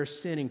where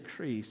sin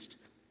increased,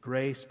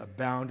 grace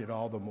abounded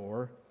all the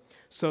more,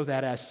 so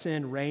that as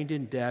sin reigned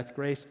in death,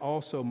 grace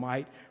also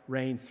might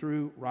reign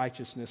through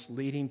righteousness,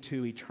 leading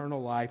to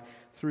eternal life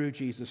through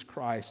Jesus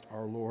Christ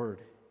our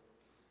Lord.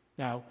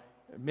 Now,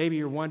 maybe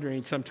you're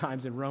wondering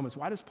sometimes in Romans,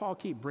 why does Paul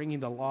keep bringing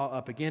the law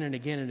up again and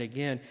again and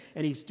again?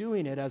 And he's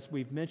doing it, as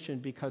we've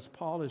mentioned, because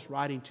Paul is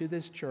writing to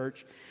this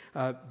church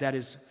that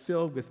is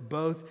filled with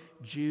both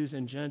Jews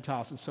and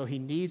Gentiles. And so he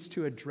needs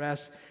to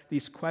address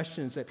these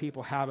questions that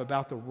people have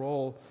about the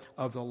role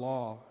of the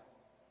law.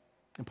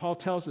 And Paul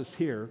tells us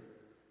here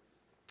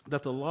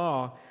that the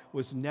law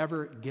was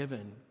never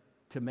given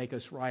to make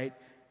us right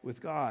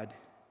with God.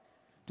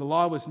 The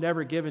law was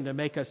never given to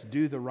make us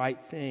do the right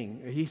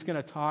thing. He's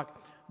going to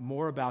talk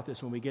more about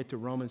this when we get to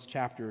Romans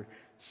chapter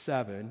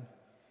 7.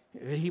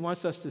 He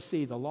wants us to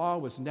see the law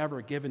was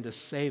never given to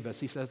save us.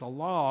 He says the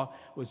law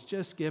was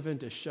just given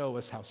to show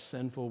us how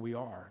sinful we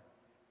are.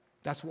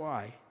 That's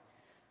why.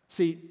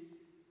 See,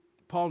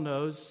 Paul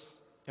knows,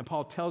 and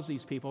Paul tells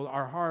these people,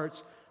 our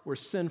hearts were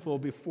sinful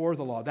before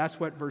the law. That's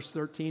what verse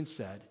 13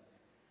 said.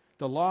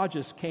 The law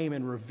just came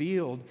and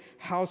revealed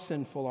how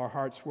sinful our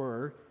hearts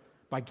were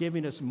by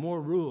giving us more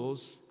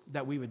rules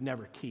that we would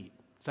never keep.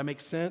 Does that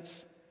make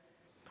sense?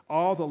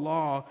 All the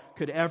law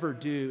could ever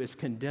do is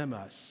condemn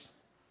us.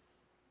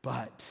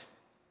 But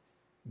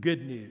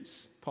good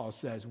news, Paul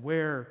says,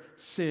 where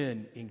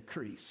sin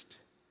increased,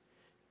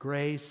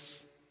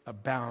 grace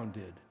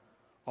abounded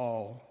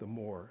all the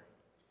more.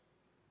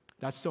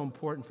 That's so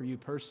important for you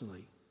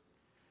personally,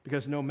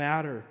 because no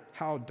matter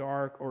how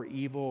dark or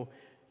evil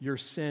your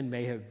sin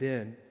may have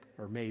been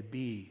or may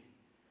be,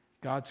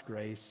 God's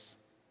grace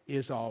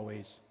is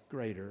always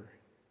greater.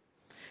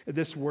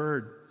 This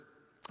word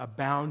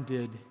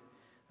abounded,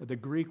 the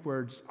Greek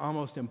word's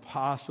almost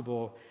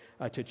impossible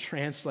to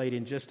translate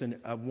in just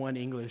one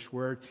English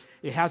word.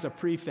 It has a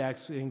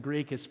prefix. In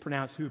Greek, it's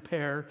pronounced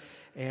huper,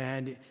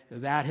 and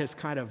that has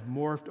kind of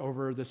morphed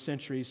over the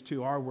centuries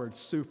to our word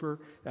super.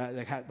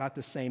 They have about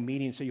the same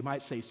meaning, so you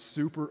might say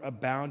super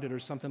abounded or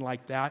something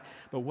like that.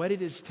 But what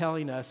it is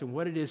telling us and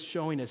what it is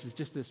showing us is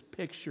just this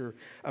picture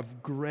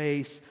of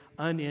grace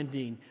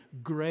unending,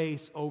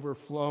 grace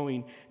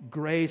overflowing,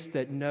 grace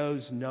that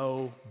knows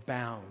no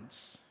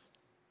bounds.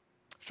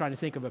 I was trying to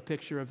think of a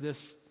picture of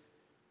this,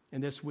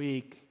 and this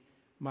week,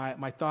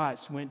 my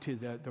thoughts went to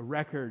the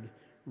record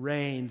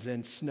rains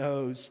and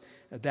snows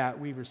that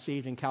we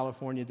received in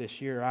California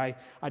this year.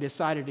 I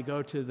decided to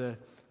go to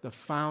the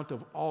fount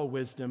of all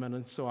wisdom,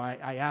 and so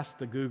I asked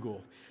the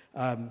Google,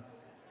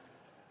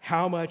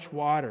 how much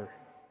water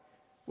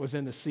was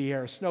in the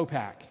Sierra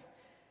snowpack?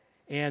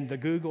 And the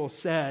Google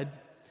said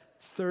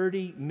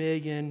 30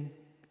 million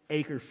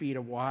acre feet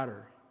of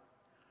water.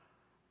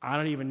 I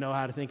don't even know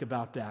how to think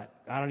about that.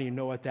 I don't even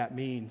know what that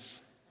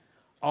means.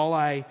 All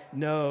I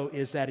know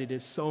is that it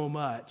is so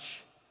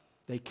much,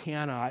 they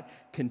cannot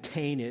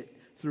contain it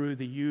through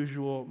the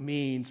usual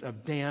means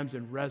of dams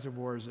and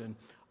reservoirs and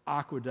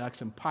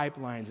aqueducts and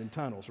pipelines and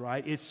tunnels,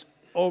 right? It's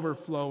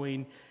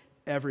overflowing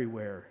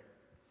everywhere.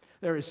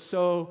 There is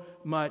so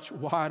much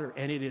water,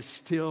 and it is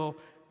still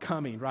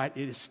coming, right?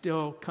 It is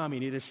still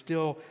coming. It is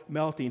still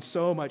melting.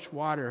 So much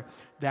water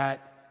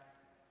that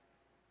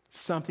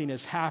something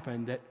has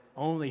happened that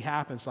only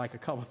happens like a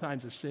couple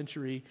times a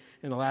century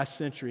in the last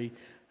century.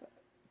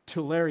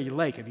 Tulare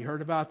Lake, have you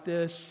heard about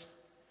this?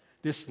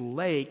 This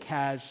lake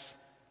has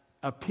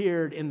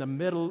appeared in the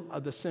middle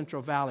of the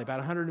Central Valley, about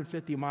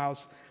 150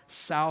 miles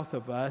south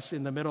of us,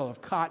 in the middle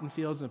of cotton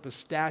fields and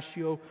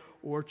pistachio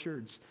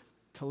orchards.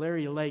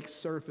 Tulare Lake's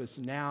surface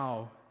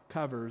now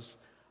covers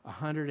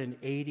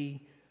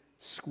 180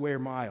 square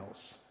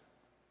miles.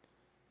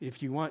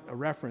 If you want a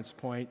reference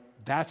point,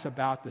 that's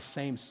about the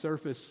same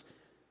surface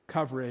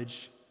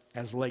coverage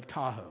as Lake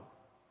Tahoe.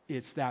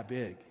 It's that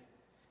big.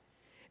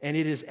 And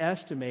it is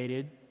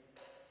estimated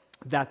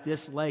that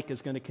this lake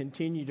is going to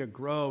continue to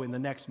grow in the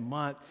next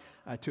month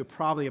to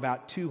probably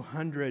about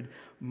 200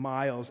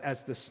 miles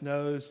as the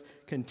snows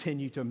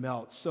continue to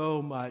melt.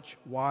 So much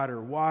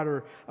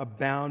water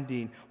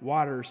abounding,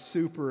 water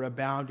super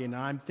abounding. And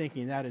I'm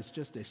thinking that is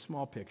just a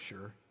small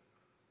picture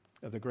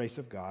of the grace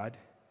of God.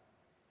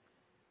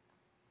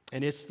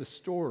 And it's the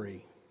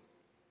story,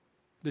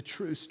 the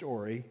true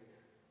story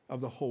of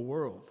the whole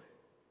world.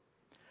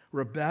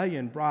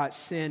 Rebellion brought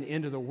sin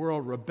into the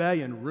world.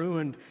 Rebellion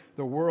ruined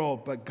the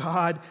world, but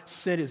God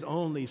sent his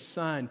only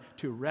Son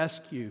to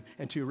rescue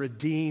and to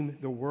redeem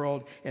the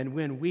world. And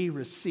when we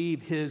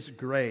receive his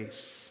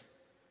grace,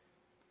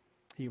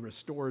 he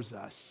restores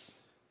us,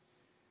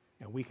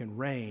 and we can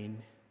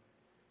reign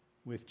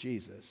with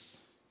Jesus.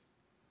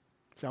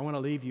 So I want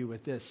to leave you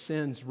with this.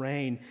 Sin's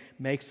reign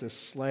makes us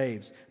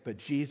slaves, but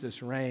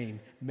Jesus' reign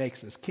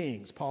makes us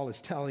kings. Paul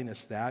is telling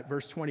us that.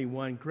 Verse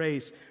 21,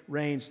 grace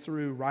reigns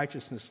through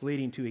righteousness,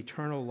 leading to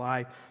eternal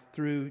life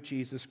through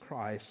Jesus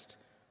Christ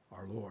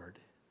our Lord.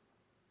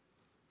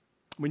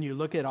 When you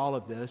look at all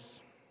of this,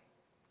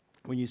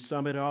 when you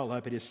sum it all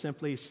up, it is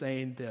simply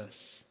saying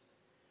this: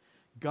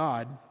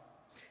 God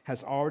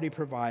has already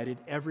provided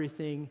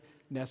everything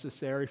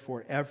necessary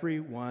for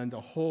everyone, the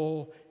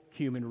whole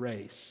human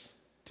race,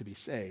 to be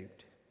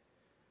saved.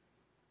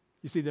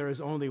 You see, there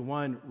is only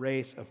one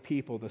race of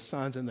people, the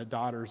sons and the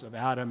daughters of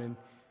Adam, and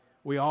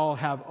we all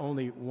have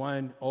only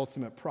one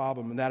ultimate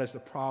problem, and that is the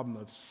problem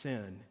of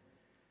sin.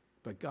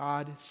 But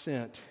God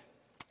sent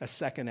a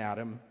second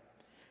Adam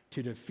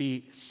to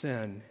defeat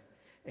sin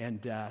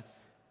and death,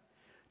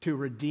 to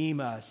redeem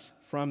us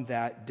from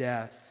that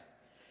death.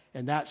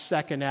 And that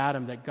second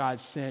Adam that God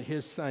sent,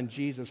 his son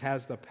Jesus,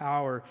 has the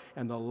power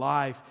and the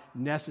life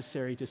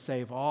necessary to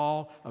save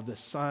all of the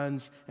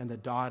sons and the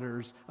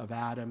daughters of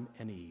Adam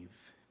and Eve.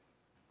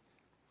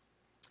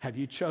 Have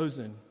you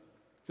chosen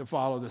to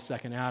follow the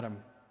second Adam?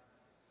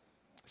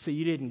 See,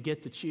 you didn't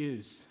get to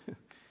choose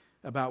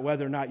about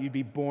whether or not you'd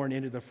be born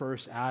into the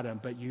first Adam,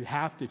 but you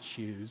have to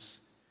choose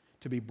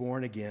to be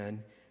born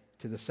again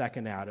to the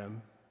second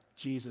Adam,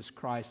 Jesus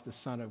Christ, the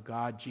Son of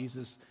God,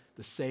 Jesus,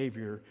 the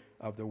Savior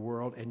of the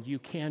world, and you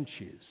can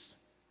choose.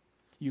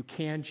 You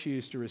can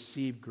choose to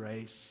receive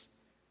grace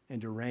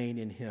and to reign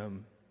in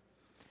Him.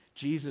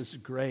 Jesus'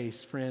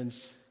 grace,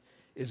 friends,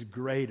 is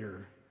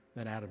greater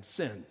than Adam's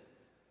sin.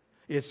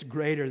 It's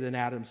greater than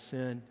Adam's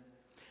sin.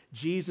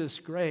 Jesus'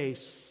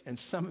 grace, and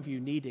some of you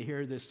need to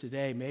hear this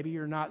today. Maybe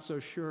you're not so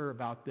sure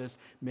about this.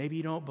 Maybe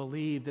you don't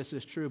believe this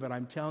is true, but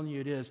I'm telling you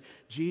it is.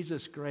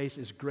 Jesus' grace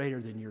is greater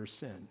than your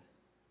sin.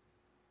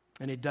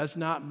 And it does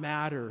not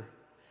matter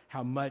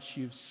how much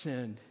you've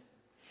sinned.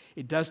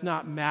 It does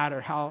not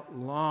matter how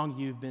long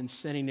you've been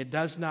sinning. It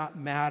does not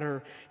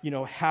matter,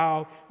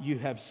 how you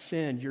have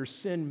sinned. Your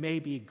sin may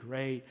be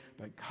great,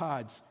 but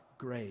God's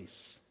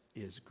grace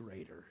is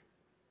greater.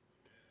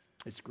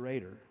 It's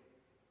greater.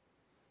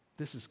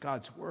 This is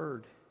God's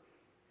word.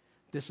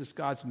 This is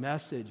God's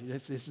message.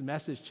 It's His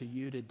message to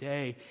you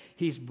today.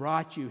 He's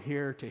brought you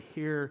here to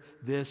hear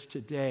this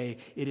today.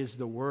 It is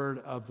the word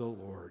of the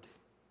Lord.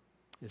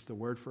 It's the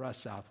word for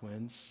us,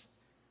 Southwinds.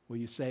 Will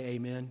you say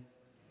amen?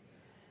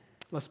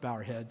 Let's bow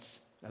our heads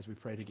as we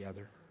pray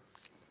together.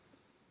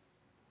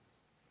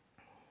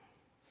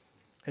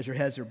 As your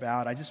heads are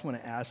bowed, I just want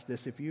to ask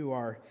this. If you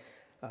are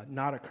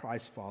not a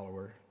Christ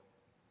follower,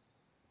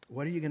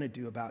 what are you going to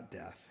do about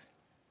death?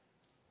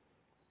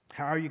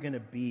 How are you going to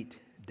beat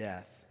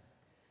death?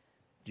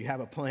 Do you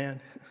have a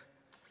plan?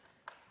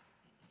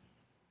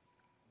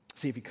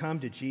 See, if you come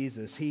to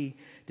Jesus, He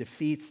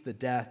defeats the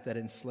death that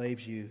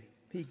enslaves you.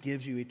 He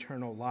gives you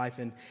eternal life.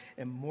 And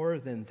more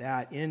than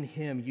that, in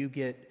Him you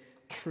get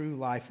true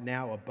life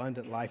now,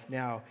 abundant life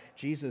now.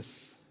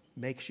 Jesus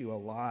makes you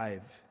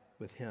alive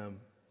with Him.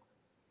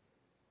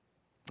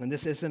 And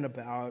this isn't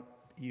about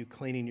you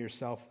cleaning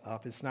yourself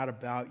up. It's not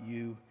about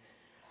you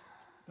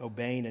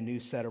obeying a new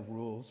set of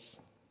rules.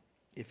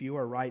 If you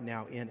are right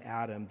now in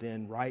Adam,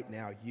 then right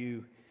now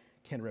you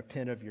can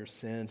repent of your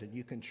sins and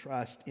you can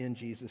trust in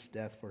Jesus'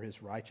 death for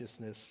His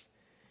righteousness.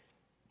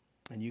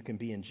 And you can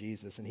be in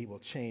Jesus and He will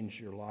change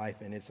your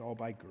life, and it's all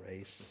by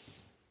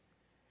grace.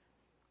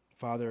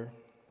 Father,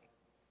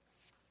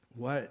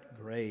 what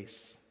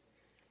grace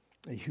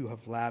you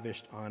have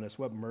lavished on us.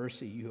 What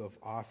mercy you have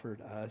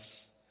offered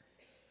us.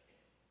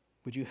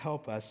 Would you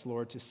help us,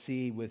 Lord, to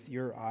see with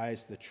your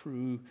eyes the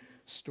true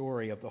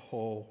story of the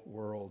whole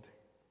world.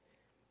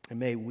 And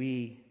may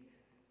we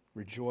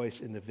rejoice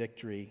in the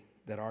victory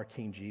that our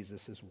King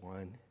Jesus has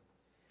won.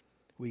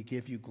 We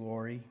give you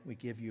glory. We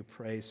give you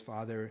praise,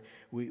 Father.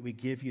 We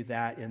give you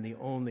that in the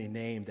only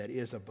name that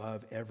is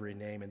above every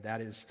name, and that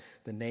is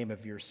the name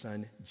of your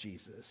Son,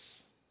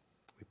 Jesus.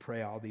 We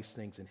pray all these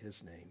things in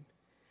His name.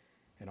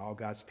 And all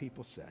God's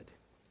people said,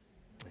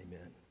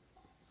 amen.